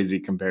just crazy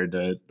compared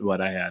to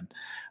what I had.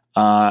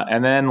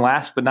 And then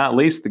last but not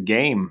least, the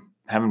game.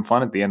 Having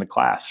fun at the end of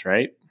class,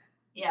 right?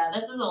 Yeah,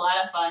 this is a lot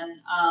of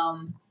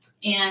fun.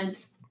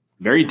 And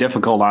very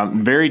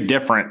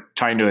different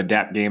trying to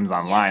adapt games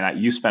online. Yes.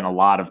 You spent a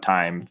lot of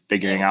time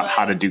figuring out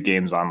how to do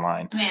games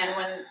online. Man,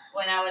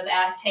 when I was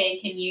asked, hey,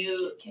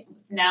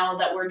 now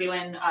that we're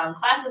doing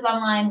classes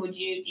online, do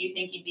you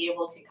think you'd be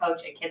able to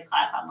coach a kids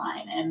class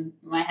online? And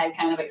my head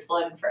kind of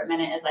exploded for a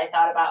minute as I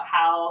thought about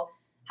how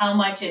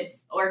much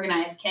it's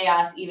organized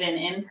chaos, even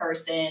in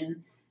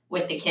person,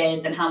 with the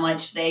kids, and how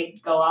much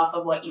they go off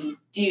of what you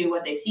do,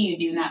 what they see you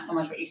do, not so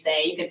much what you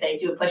say. You could say,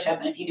 do a push-up,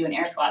 and if you do an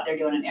air squat, they're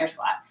doing an air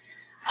squat.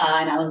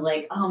 And I was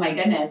like, oh my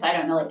goodness, I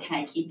don't know, can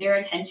I keep their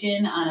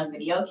attention on a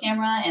video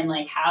camera? And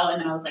how?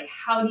 And then I was like,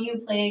 how do you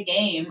play a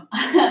game,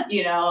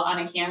 on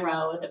a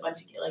camera with a bunch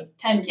of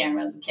 10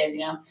 cameras with kids,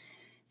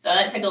 So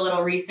that took a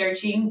little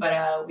researching,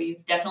 but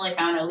we've definitely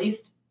found at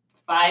least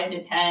 5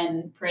 to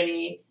 10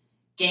 pretty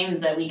games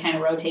that we kind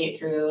of rotate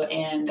through.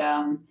 And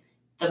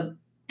the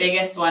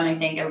biggest one, I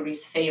think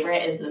everybody's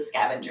favorite, is the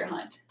scavenger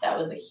hunt. That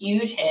was a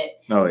huge hit.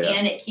 Oh, yeah.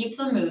 And it keeps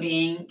them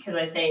moving because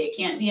I say it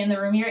can't be in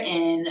the room you're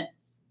in.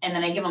 And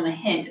then I give them a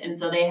hint. And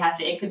so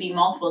it could be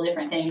multiple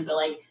different things, but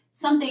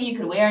something you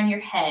could wear on your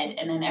head,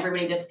 and then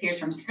everybody disappears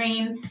from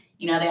screen.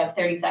 They have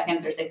 30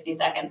 seconds or 60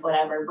 seconds,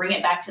 whatever. Bring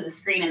it back to the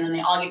screen, and then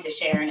they all get to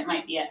share. And it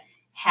might be a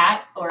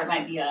hat, or it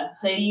might be a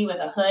hoodie with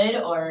a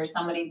hood, or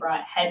somebody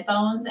brought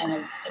headphones, and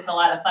it's a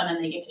lot of fun,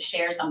 and they get to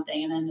share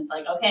something. And then it's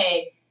like,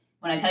 okay,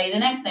 when I tell you the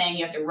next thing,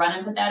 you have to run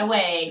and put that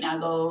away. Now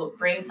go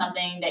bring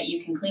something that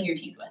you can clean your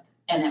teeth with.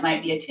 And it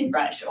might be a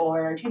toothbrush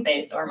or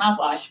toothpaste or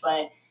mouthwash.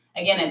 But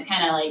again, it's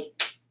kind of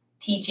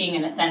teaching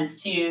in a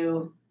sense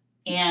too,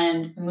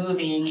 and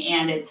moving,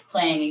 and it's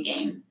playing a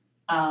game.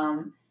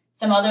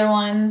 Some other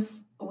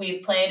ones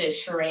we've played is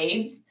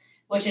charades,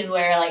 which is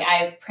where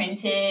I've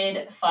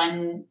printed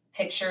fun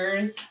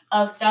pictures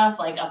of stuff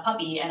like a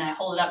puppy, and I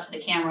hold it up to the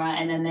camera,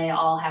 and then they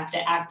all have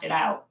to act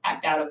out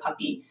a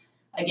puppy.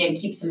 Again,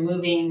 keeps them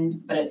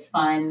moving, but it's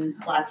fun.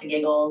 Lots of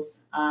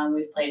giggles.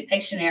 We've played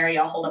Pictionary.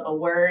 I'll hold up a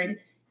word,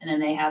 and then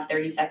they have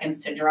 30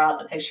 seconds to draw out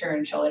the picture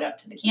and show it up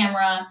to the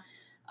camera.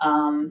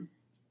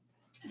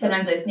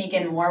 Sometimes I sneak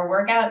in more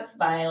workouts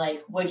by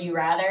would you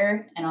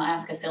rather? And I'll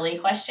ask a silly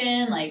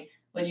question,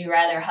 would you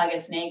rather hug a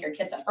snake or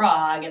kiss a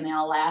frog? And they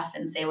all laugh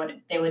and say what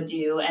they would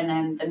do. And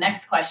then the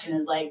next question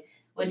is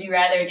would you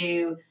rather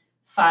do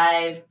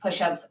 5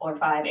 push-ups or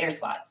 5 air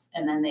squats.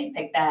 And then they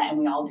pick that and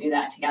we all do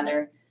that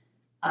together.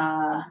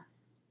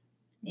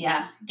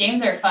 Yeah,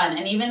 games are fun.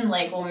 And even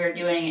like when we were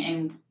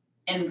doing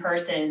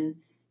in-person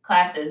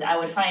classes, I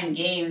would find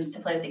games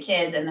to play with the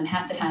kids. And then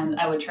half the time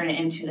I would turn it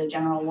into the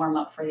general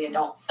warm-up for the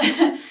adults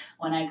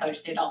when I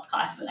coached the adults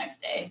class the next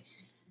day.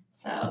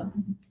 So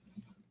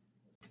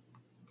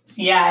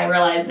yeah, I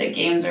realized that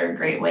games are a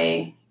great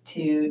way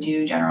to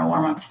do general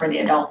warm-ups for the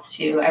adults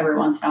too, every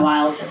once in a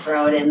while to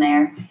throw it in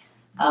there,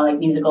 like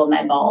musical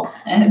med balls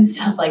and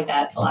stuff like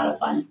that. It's a lot of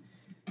fun.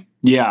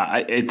 Yeah,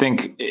 I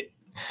think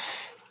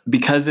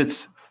because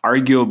it's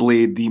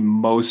arguably the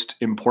most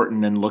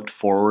important and looked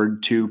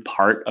forward to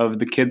part of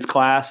the kids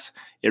class,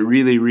 it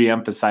really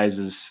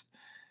reemphasizes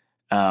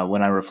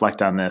when I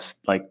reflect on this,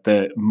 like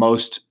the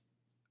most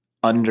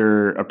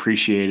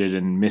underappreciated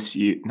and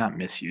not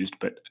misused,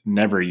 but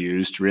never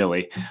used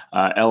really,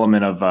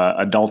 element of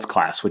adults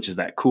class, which is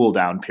that cool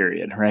down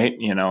period, right?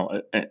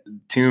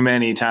 Too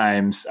many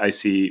times I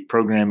see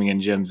programming in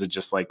gyms that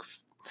just like,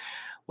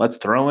 let's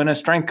throw in a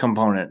strength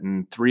component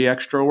and 3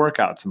 extra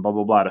workouts and blah,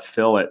 blah, blah to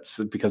fill it,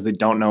 because they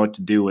don't know what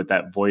to do with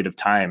that void of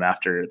time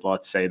after,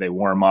 let's say they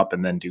warm up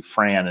and then do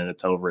Fran and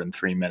it's over in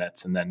 3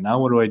 minutes. And then now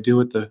what do I do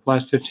with the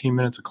last 15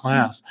 minutes of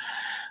class?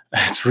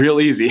 It's real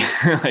easy.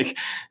 Like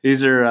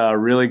these are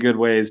really good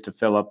ways to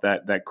fill up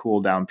that cool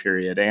down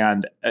period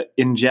and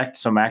inject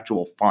some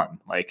actual fun.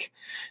 Like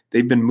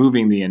they've been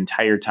moving the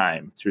entire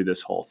time through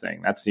this whole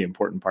thing. That's the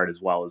important part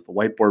as well. Is the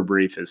whiteboard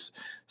brief is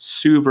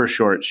super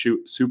short,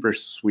 super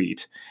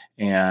sweet,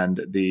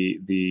 and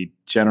the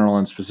general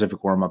and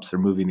specific warm-ups are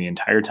moving the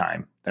entire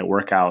time. That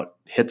workout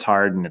hits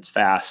hard and it's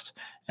fast,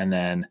 and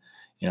then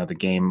the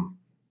game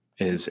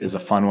is a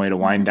fun way to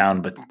wind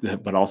down,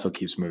 but also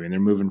keeps moving. They're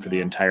moving for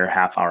the entire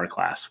half-hour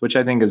class, which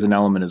I think is an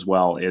element as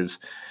well, is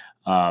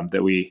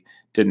that we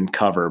didn't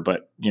cover.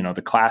 But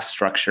the class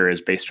structure is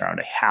based around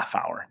a half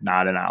hour,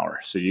 not an hour.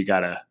 So you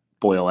got to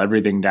boil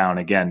everything down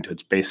again to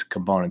its basic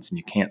components, and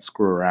you can't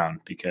screw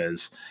around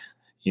because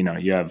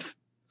you have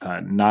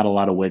not a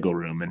lot of wiggle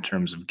room in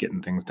terms of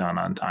getting things done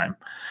on time.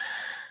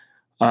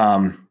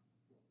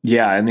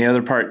 Yeah, and the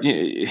other part,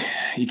 you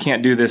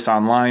can't do this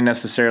online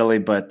necessarily,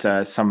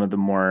 but some of the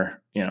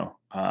more,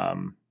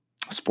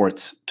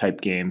 sports type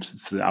games,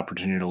 it's the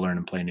opportunity to learn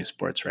and play new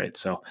sports, right?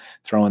 So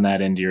throwing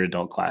that into your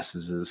adult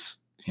classes is,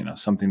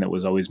 something that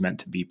was always meant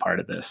to be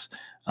part of this,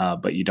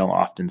 but you don't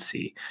often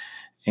see.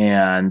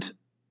 And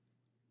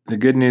the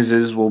good news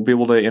is we'll be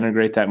able to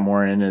integrate that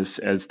more in as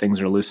things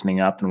are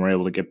loosening up and we're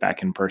able to get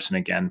back in person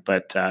again.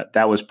 But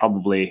that was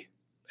probably,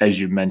 as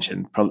you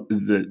mentioned,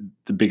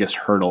 the biggest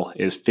hurdle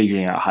is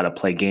figuring out how to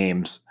play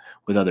games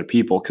with other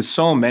people, because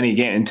so many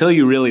games, until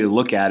you really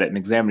look at it and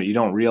examine it, you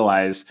don't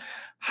realize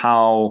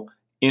how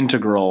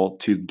integral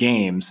to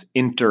games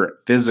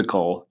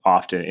physical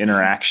often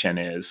interaction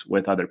is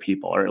with other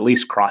people, or at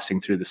least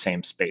crossing through the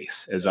same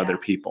space as other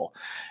people.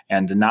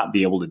 And to not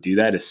be able to do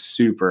that is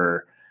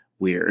super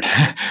weird.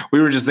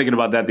 We were just thinking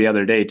about that the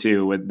other day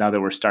too, now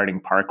that we're starting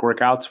park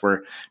workouts,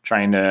 we're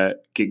trying to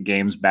get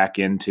games back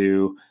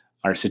into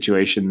our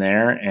situation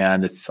there,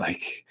 and it's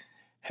like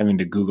having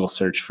to Google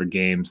search for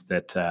games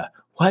that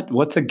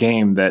what's a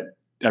game that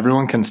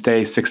everyone can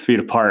stay 6 feet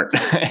apart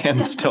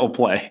and still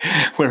play,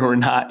 where we're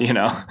not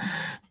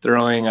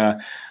throwing a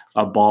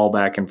ball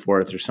back and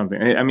forth or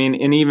something. I mean,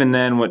 and even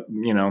then what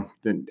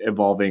the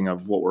evolving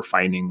of what we're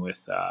finding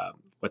with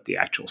what the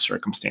actual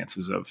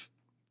circumstances of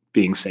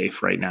being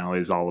safe right now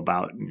is all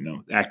about,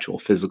 actual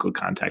physical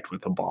contact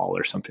with a ball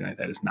or something like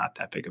that is not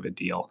that big of a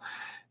deal.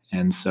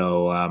 And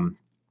so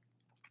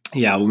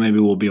yeah, well, maybe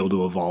we'll be able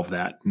to evolve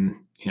that. And,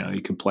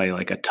 you could play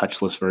like a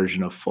touchless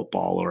version of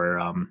football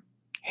or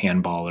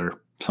handball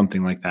or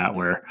something like that,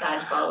 where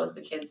dodgeball was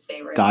the kids'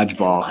 favorite.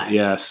 Dodgeball.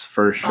 Yes,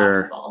 for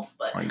sure. Balls,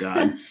 but... Oh my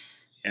God.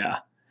 Yeah.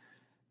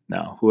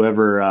 No,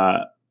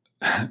 whoever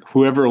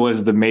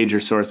was the major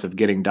source of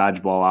getting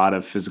dodgeball out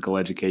of physical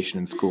education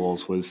in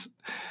schools was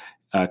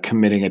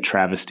committing a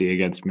travesty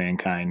against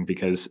mankind,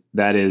 because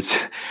that is,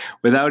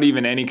 without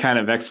even any kind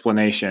of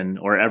explanation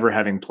or ever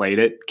having played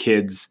it,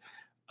 kids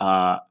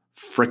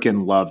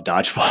freaking love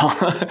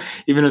dodgeball.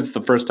 Even if it's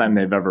the first time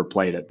they've ever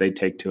played it, they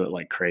take to it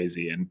like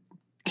crazy and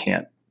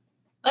can't.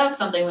 That was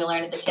something we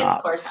learned at the kids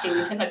course too.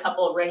 We took a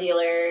couple of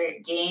regular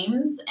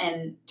games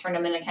and turned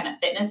them into kind of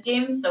fitness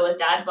games. So with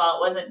dodgeball,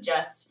 it wasn't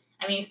just,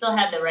 you still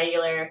had the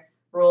regular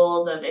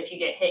rules of if you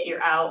get hit,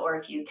 you're out, or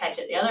if you catch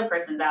it, the other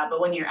person's out.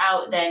 But when you're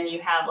out, then you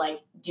have like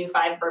do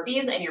 5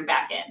 burpees and you're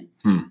back in.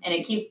 And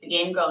it keeps the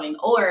game going.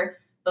 Or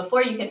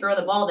before you can throw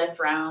the ball this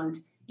round,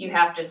 you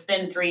have to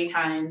spin 3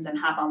 times and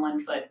hop on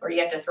 1 foot, or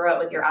you have to throw it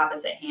with your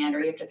opposite hand, or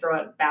you have to throw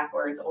it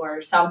backwards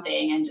or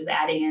something, and just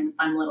adding in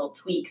fun little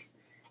tweaks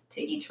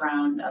to each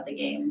round of the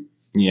game.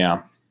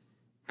 Yeah.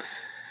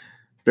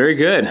 Very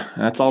good.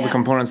 That's all the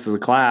components of the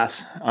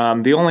class.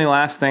 The only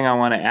last thing I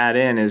want to add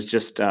in is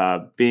just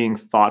being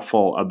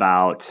thoughtful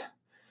about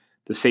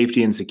the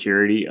safety and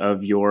security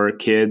of your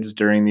kids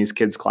during these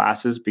kids'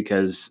 classes,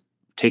 because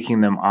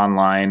taking them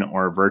online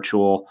or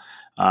virtual,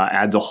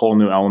 adds a whole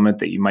new element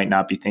that you might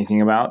not be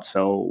thinking about.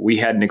 So we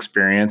had an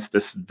experience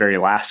this very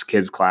last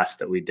kids class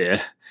that we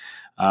did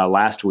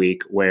last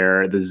week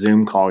where the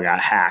Zoom call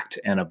got hacked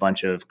and a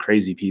bunch of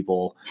crazy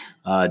people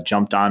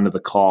jumped onto the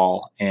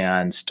call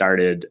and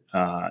started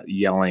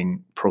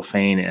yelling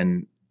profane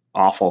and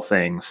awful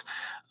things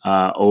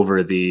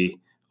over the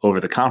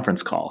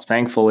conference call.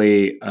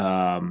 Thankfully,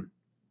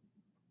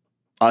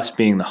 us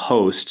being the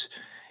host,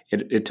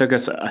 it took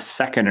us a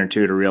second or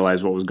two to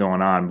realize what was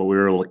going on, but we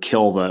were able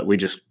to we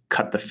just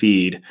cut the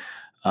feed,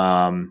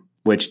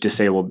 which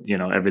disabled,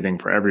 everything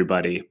for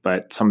everybody.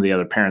 But some of the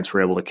other parents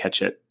were able to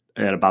catch it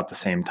at about the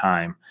same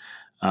time.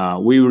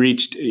 We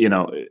reached,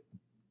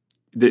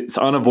 it's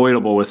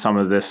unavoidable with some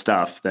of this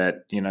stuff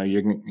that,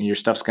 your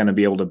stuff's going to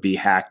be able to be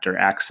hacked or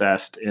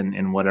accessed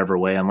in whatever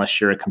way, unless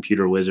you're a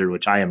computer wizard,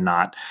 which I am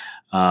not.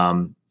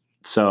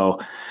 So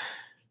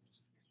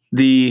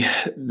the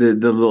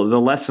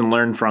lesson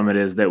learned from it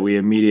is that we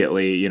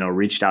immediately,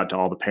 reached out to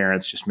all the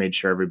parents, just made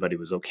sure everybody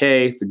was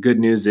okay. The good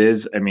news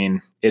is,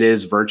 it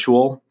is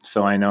virtual.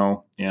 So I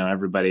know,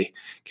 everybody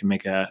can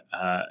make a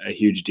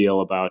huge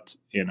deal about,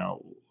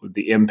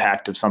 the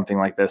impact of something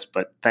like this,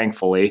 but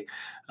thankfully,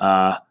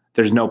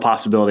 there's no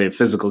possibility of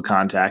physical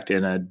contact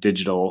in a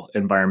digital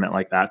environment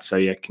like that. So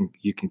you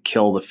can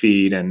kill the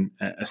feed and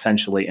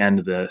essentially end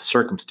the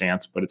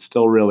circumstance, but it's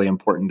still really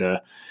important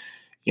to,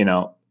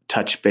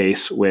 touch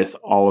base with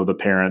all of the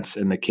parents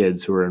and the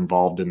kids who are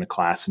involved in the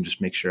class and just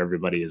make sure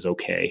everybody is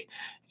okay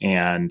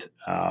and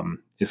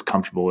is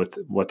comfortable with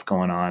what's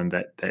going on,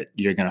 that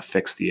you're going to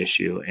fix the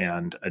issue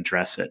and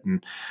address it.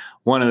 And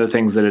one of the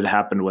things that had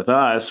happened with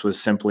us was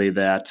simply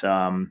that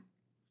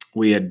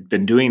we had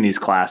been doing these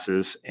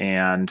classes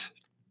and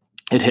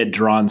it had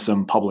drawn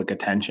some public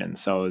attention.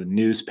 So the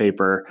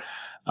newspaper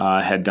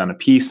had done a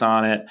piece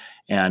on it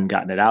and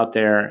gotten it out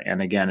there.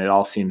 And again, it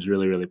all seems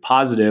really, really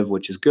positive,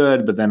 which is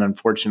good. But then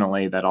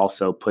unfortunately, that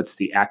also puts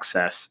the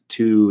access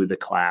to the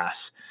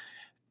class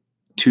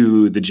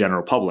to the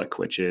general public,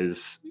 which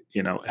is,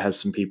 has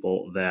some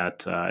people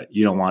that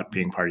you don't want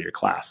being part of your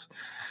class.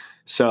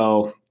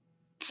 So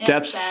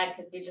steps. It's sad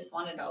because we just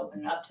wanted to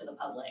open it up to the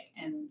public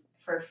and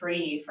for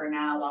free for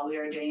now while we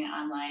were doing it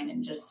online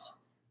and just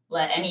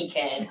let any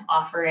kid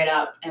offer it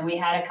up. And we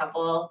had a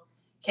couple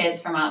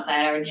kids from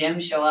outside our gym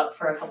show up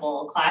for a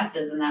couple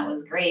classes, and that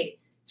was great.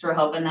 So we're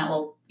hoping that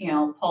we'll,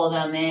 pull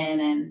them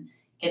in and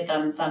get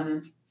them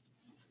some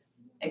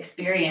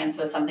experience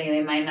with something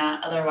they might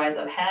not otherwise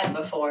have had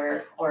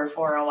before or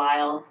for a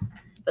while.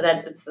 But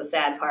it's the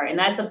sad part. And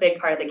that's a big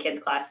part of the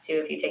kids class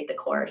too. If you take the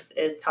course,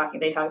 they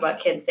talk about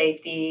kid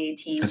safety,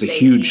 teen That's safety.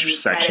 That's a huge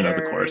section of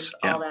the course.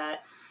 Yeah. All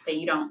that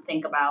you don't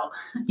think about.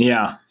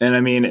 Yeah. And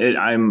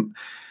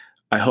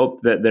I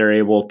hope that they're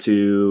able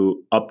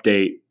to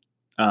update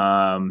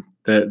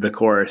the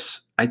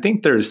course. I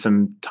think there's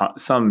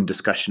some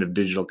discussion of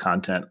digital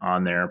content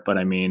on there, but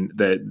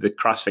the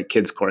CrossFit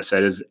Kids course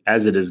as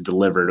it is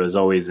delivered was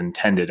always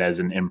intended as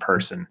an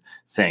in-person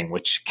thing,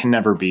 which can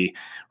never be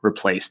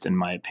replaced, in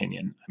my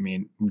opinion.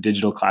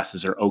 Digital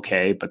classes are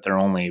okay, but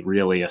they're only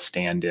really a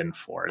stand-in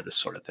for this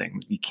sort of thing.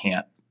 You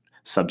can't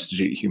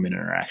substitute human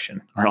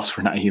interaction, or else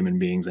we're not human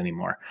beings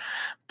anymore.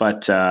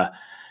 But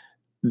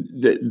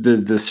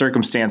the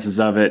circumstances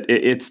of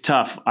it's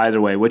tough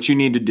either way. What you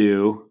need to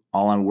do,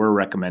 we're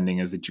recommending,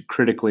 is that you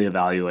critically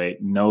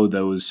evaluate, know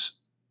those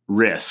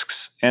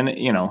risks, and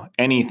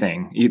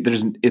anything.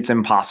 It's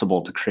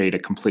impossible to create a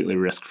completely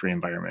risk-free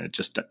environment. It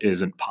just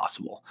isn't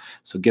possible.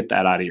 So get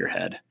that out of your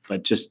head.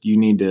 But you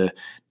need to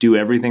do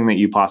everything that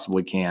you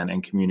possibly can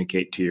and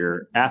communicate to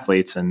your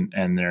athletes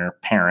and their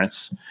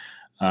parents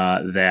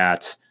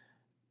that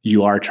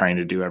you are trying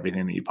to do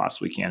everything that you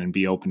possibly can, and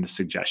be open to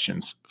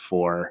suggestions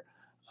for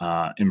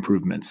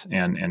improvements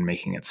and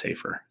making it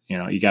safer.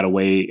 You got to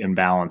weigh and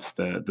balance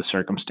the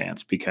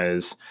circumstance,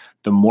 because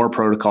the more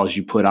protocols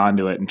you put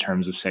onto it in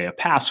terms of, say, a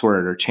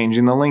password or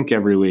changing the link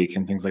every week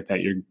and things like that,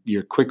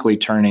 you're quickly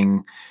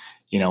turning,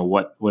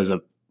 what was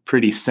a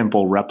pretty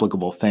simple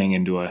replicable thing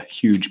into a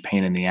huge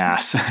pain in the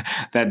ass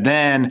that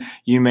then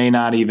you may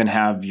not even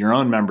have your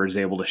own members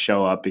able to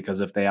show up,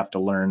 because if they have to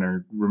learn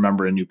or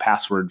remember a new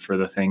password for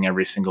the thing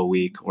every single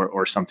week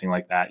or something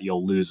like that,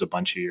 you'll lose a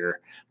bunch of your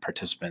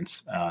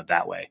participants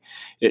that way.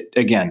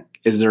 Again,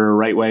 is there a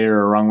right way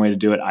or a wrong way to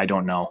do it? I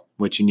don't know.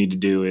 What you need to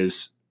do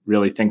is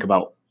really think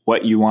about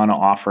what you want to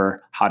offer,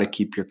 how to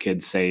keep your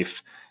kids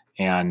safe,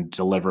 and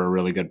deliver a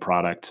really good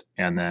product,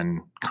 and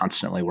then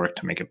constantly work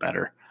to make it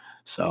better.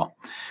 So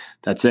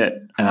that's it.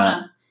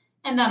 And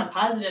on a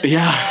positive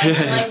note, I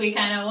feel like we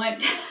kind of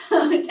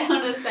went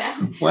down a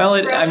sad. Well,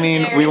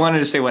 we wanted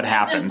to say what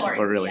happened, what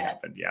really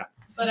happened. Yeah.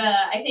 But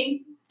I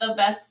think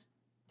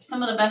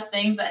some of the best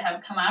things that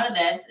have come out of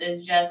this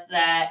is just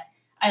that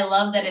I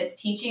love that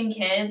it's teaching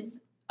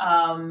kids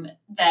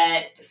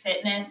that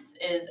fitness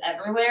is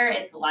everywhere.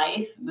 It's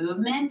life,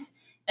 movement,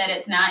 that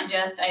it's not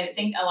just, I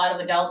think a lot of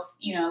adults,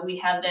 we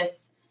have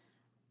this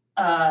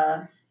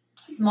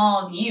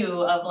small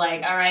view of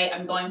like, all right,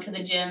 I'm going to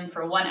the gym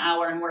for 1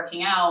 hour and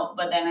working out,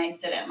 but then I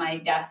sit at my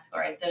desk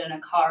or I sit in a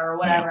car or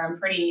whatever. Yeah. I'm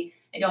pretty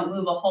they don't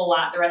move a whole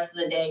lot the rest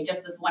of the day,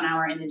 just this 1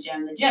 hour in the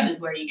gym. The gym is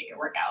where you get your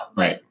workout.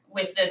 But Right.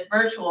 with this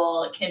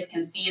virtual, kids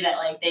can see that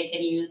like they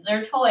can use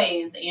their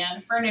toys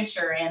and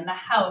furniture and the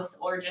house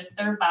or just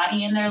their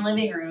body in their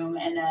living room,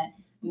 and that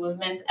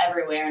movement's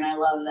everywhere. And I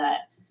love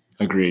that.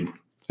 Agreed.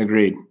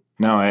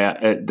 No,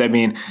 I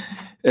mean,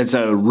 it's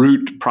a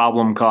root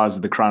problem cause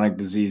of the chronic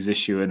disease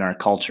issue in our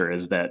culture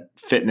is that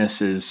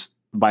fitness is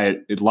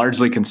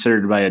largely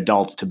considered by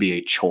adults to be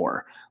a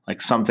chore,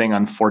 like something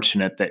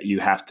unfortunate that you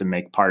have to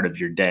make part of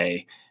your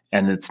day.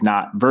 And it's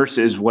not,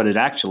 versus what it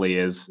actually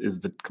is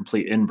the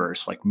complete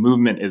inverse. Like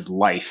movement is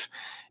life.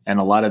 And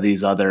a lot of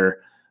these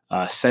other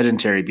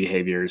sedentary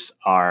behaviors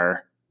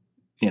are,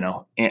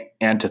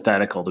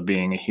 antithetical to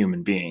being a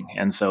human being.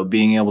 And so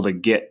being able to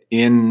get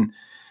in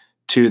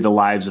to the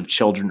lives of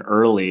children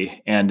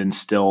early and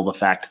instill the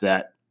fact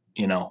that,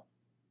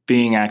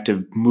 being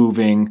active,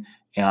 moving,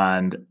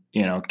 and,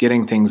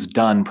 getting things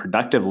done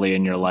productively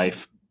in your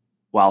life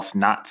whilst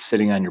not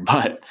sitting on your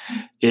butt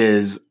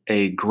is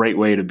a great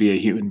way to be a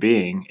human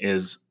being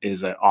is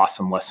an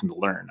awesome lesson to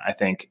learn. I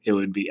think it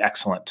would be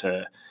excellent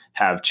to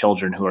have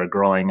children who are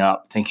growing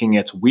up thinking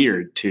it's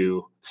weird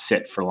to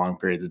sit for long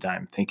periods of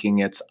time, thinking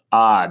it's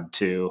odd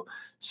to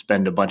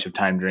spend a bunch of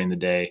time during the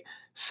day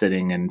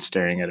sitting and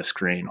staring at a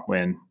screen,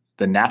 when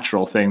the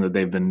natural thing that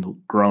they've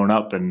been grown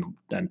up and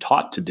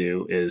taught to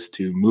do is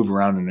to move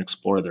around and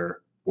explore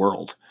their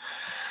world.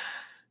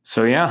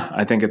 So yeah,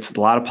 I think it's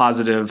a lot of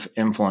positive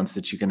influence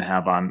that you can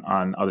have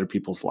on other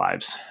people's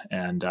lives.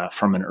 And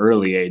from an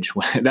early age,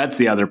 that's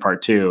the other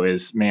part too,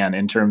 is man,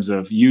 in terms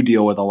of you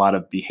deal with a lot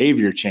of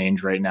behavior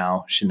change right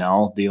now,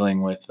 Chanel,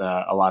 dealing with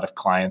a lot of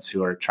clients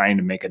who are trying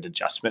to make an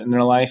adjustment in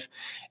their life.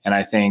 And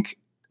I think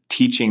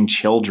teaching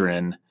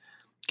children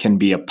can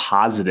be a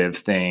positive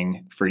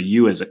thing for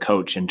you as a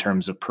coach in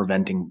terms of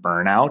preventing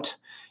burnout,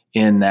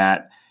 in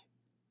that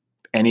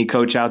any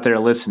coach out there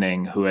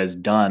listening who has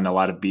done a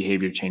lot of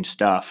behavior change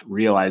stuff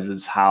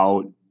realizes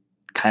how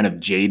kind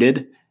of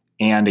jaded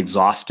and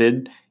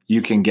exhausted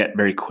you can get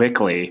very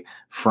quickly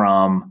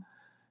from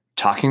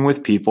talking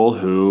with people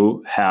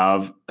who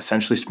have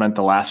essentially spent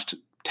the last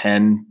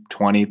 10,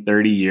 20,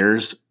 30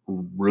 years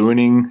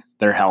ruining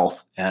their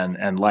health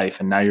and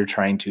life. And now you're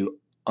trying to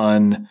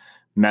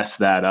mess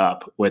that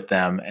up with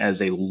them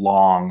as a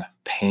long,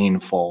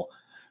 painful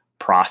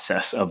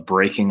process of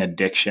breaking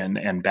addiction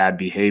and bad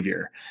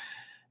behavior.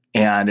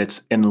 And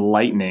it's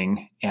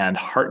enlightening and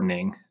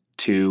heartening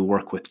to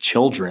work with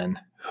children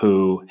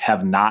who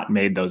have not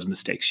made those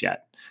mistakes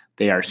yet.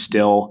 They are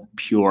still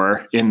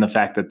pure in the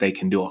fact that they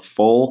can do a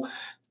full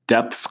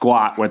depth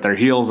squat with their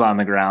heels on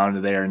the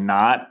ground. They are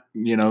not,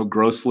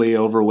 grossly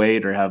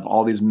overweight or have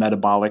all these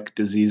metabolic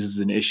diseases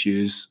and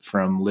issues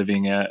from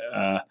living a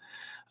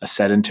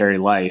sedentary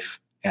life.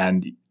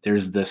 And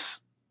there's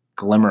this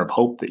glimmer of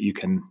hope that you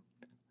can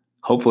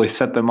hopefully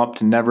set them up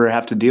to never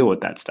have to deal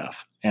with that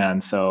stuff.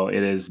 And so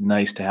it is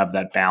nice to have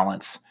that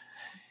balance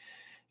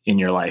in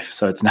your life.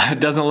 So it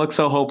doesn't look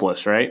so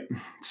hopeless, right?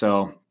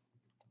 So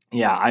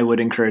yeah, I would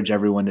encourage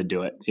everyone to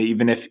do it.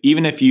 Even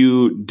if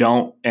you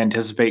don't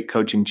anticipate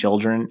coaching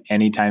children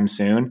anytime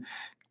soon,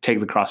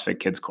 take the CrossFit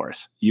Kids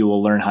course. You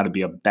will learn how to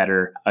be a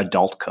better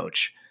adult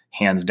coach,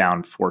 hands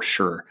down, for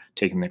sure,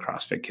 taking the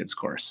CrossFit Kids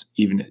course.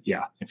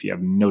 If you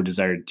have no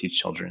desire to teach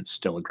children, it's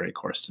still a great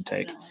course to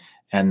take. Definitely.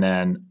 And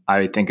then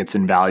I think it's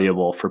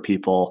invaluable for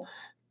people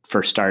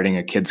for starting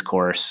a kids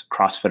course,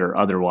 CrossFit or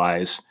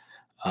otherwise.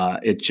 Their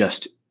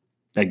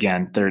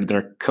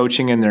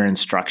coaching and their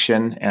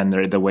instruction and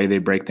the way they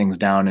break things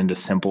down into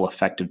simple,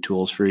 effective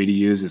tools for you to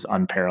use is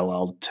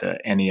unparalleled to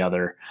any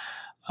other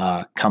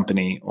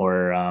company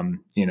or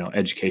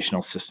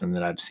educational system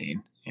that I've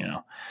seen.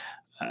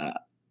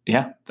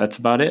 That's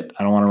about it.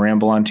 I don't want to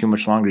ramble on too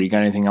much longer. You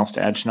got anything else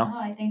to add, Chanel? No,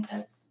 I think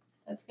that's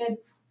good.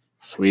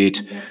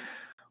 Sweet.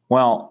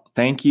 Well,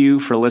 thank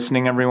you for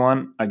listening,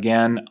 everyone.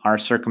 Again, our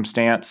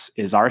circumstance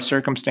is our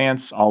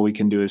circumstance. All we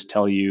can do is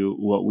tell you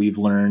what we've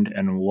learned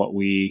and what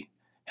we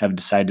have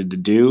decided to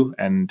do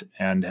and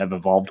have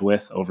evolved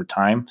with over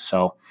time.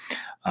 So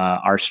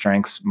our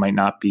strengths might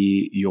not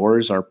be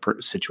yours. Our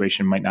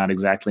situation might not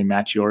exactly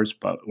match yours,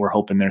 but we're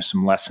hoping there's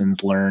some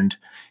lessons learned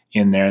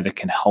in there that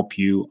can help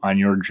you on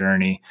your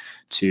journey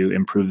to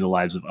improve the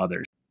lives of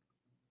others.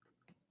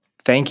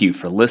 Thank you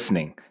for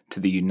listening to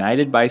the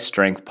United by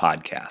Strength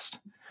podcast.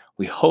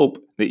 We hope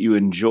that you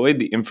enjoyed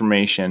the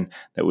information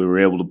that we were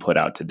able to put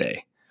out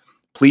today.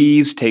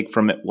 Please take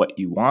from it what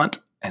you want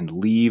and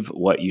leave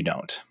what you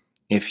don't.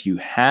 If you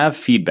have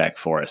feedback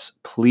for us,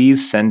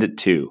 please send it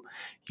to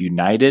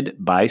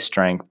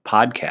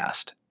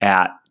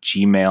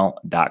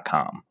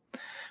unitedbystrengthpodcast@gmail.com.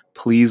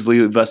 Please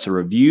leave us a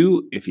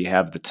review if you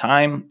have the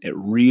time. It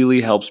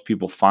really helps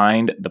people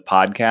find the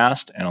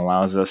podcast and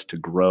allows us to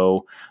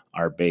grow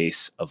our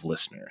base of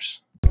listeners.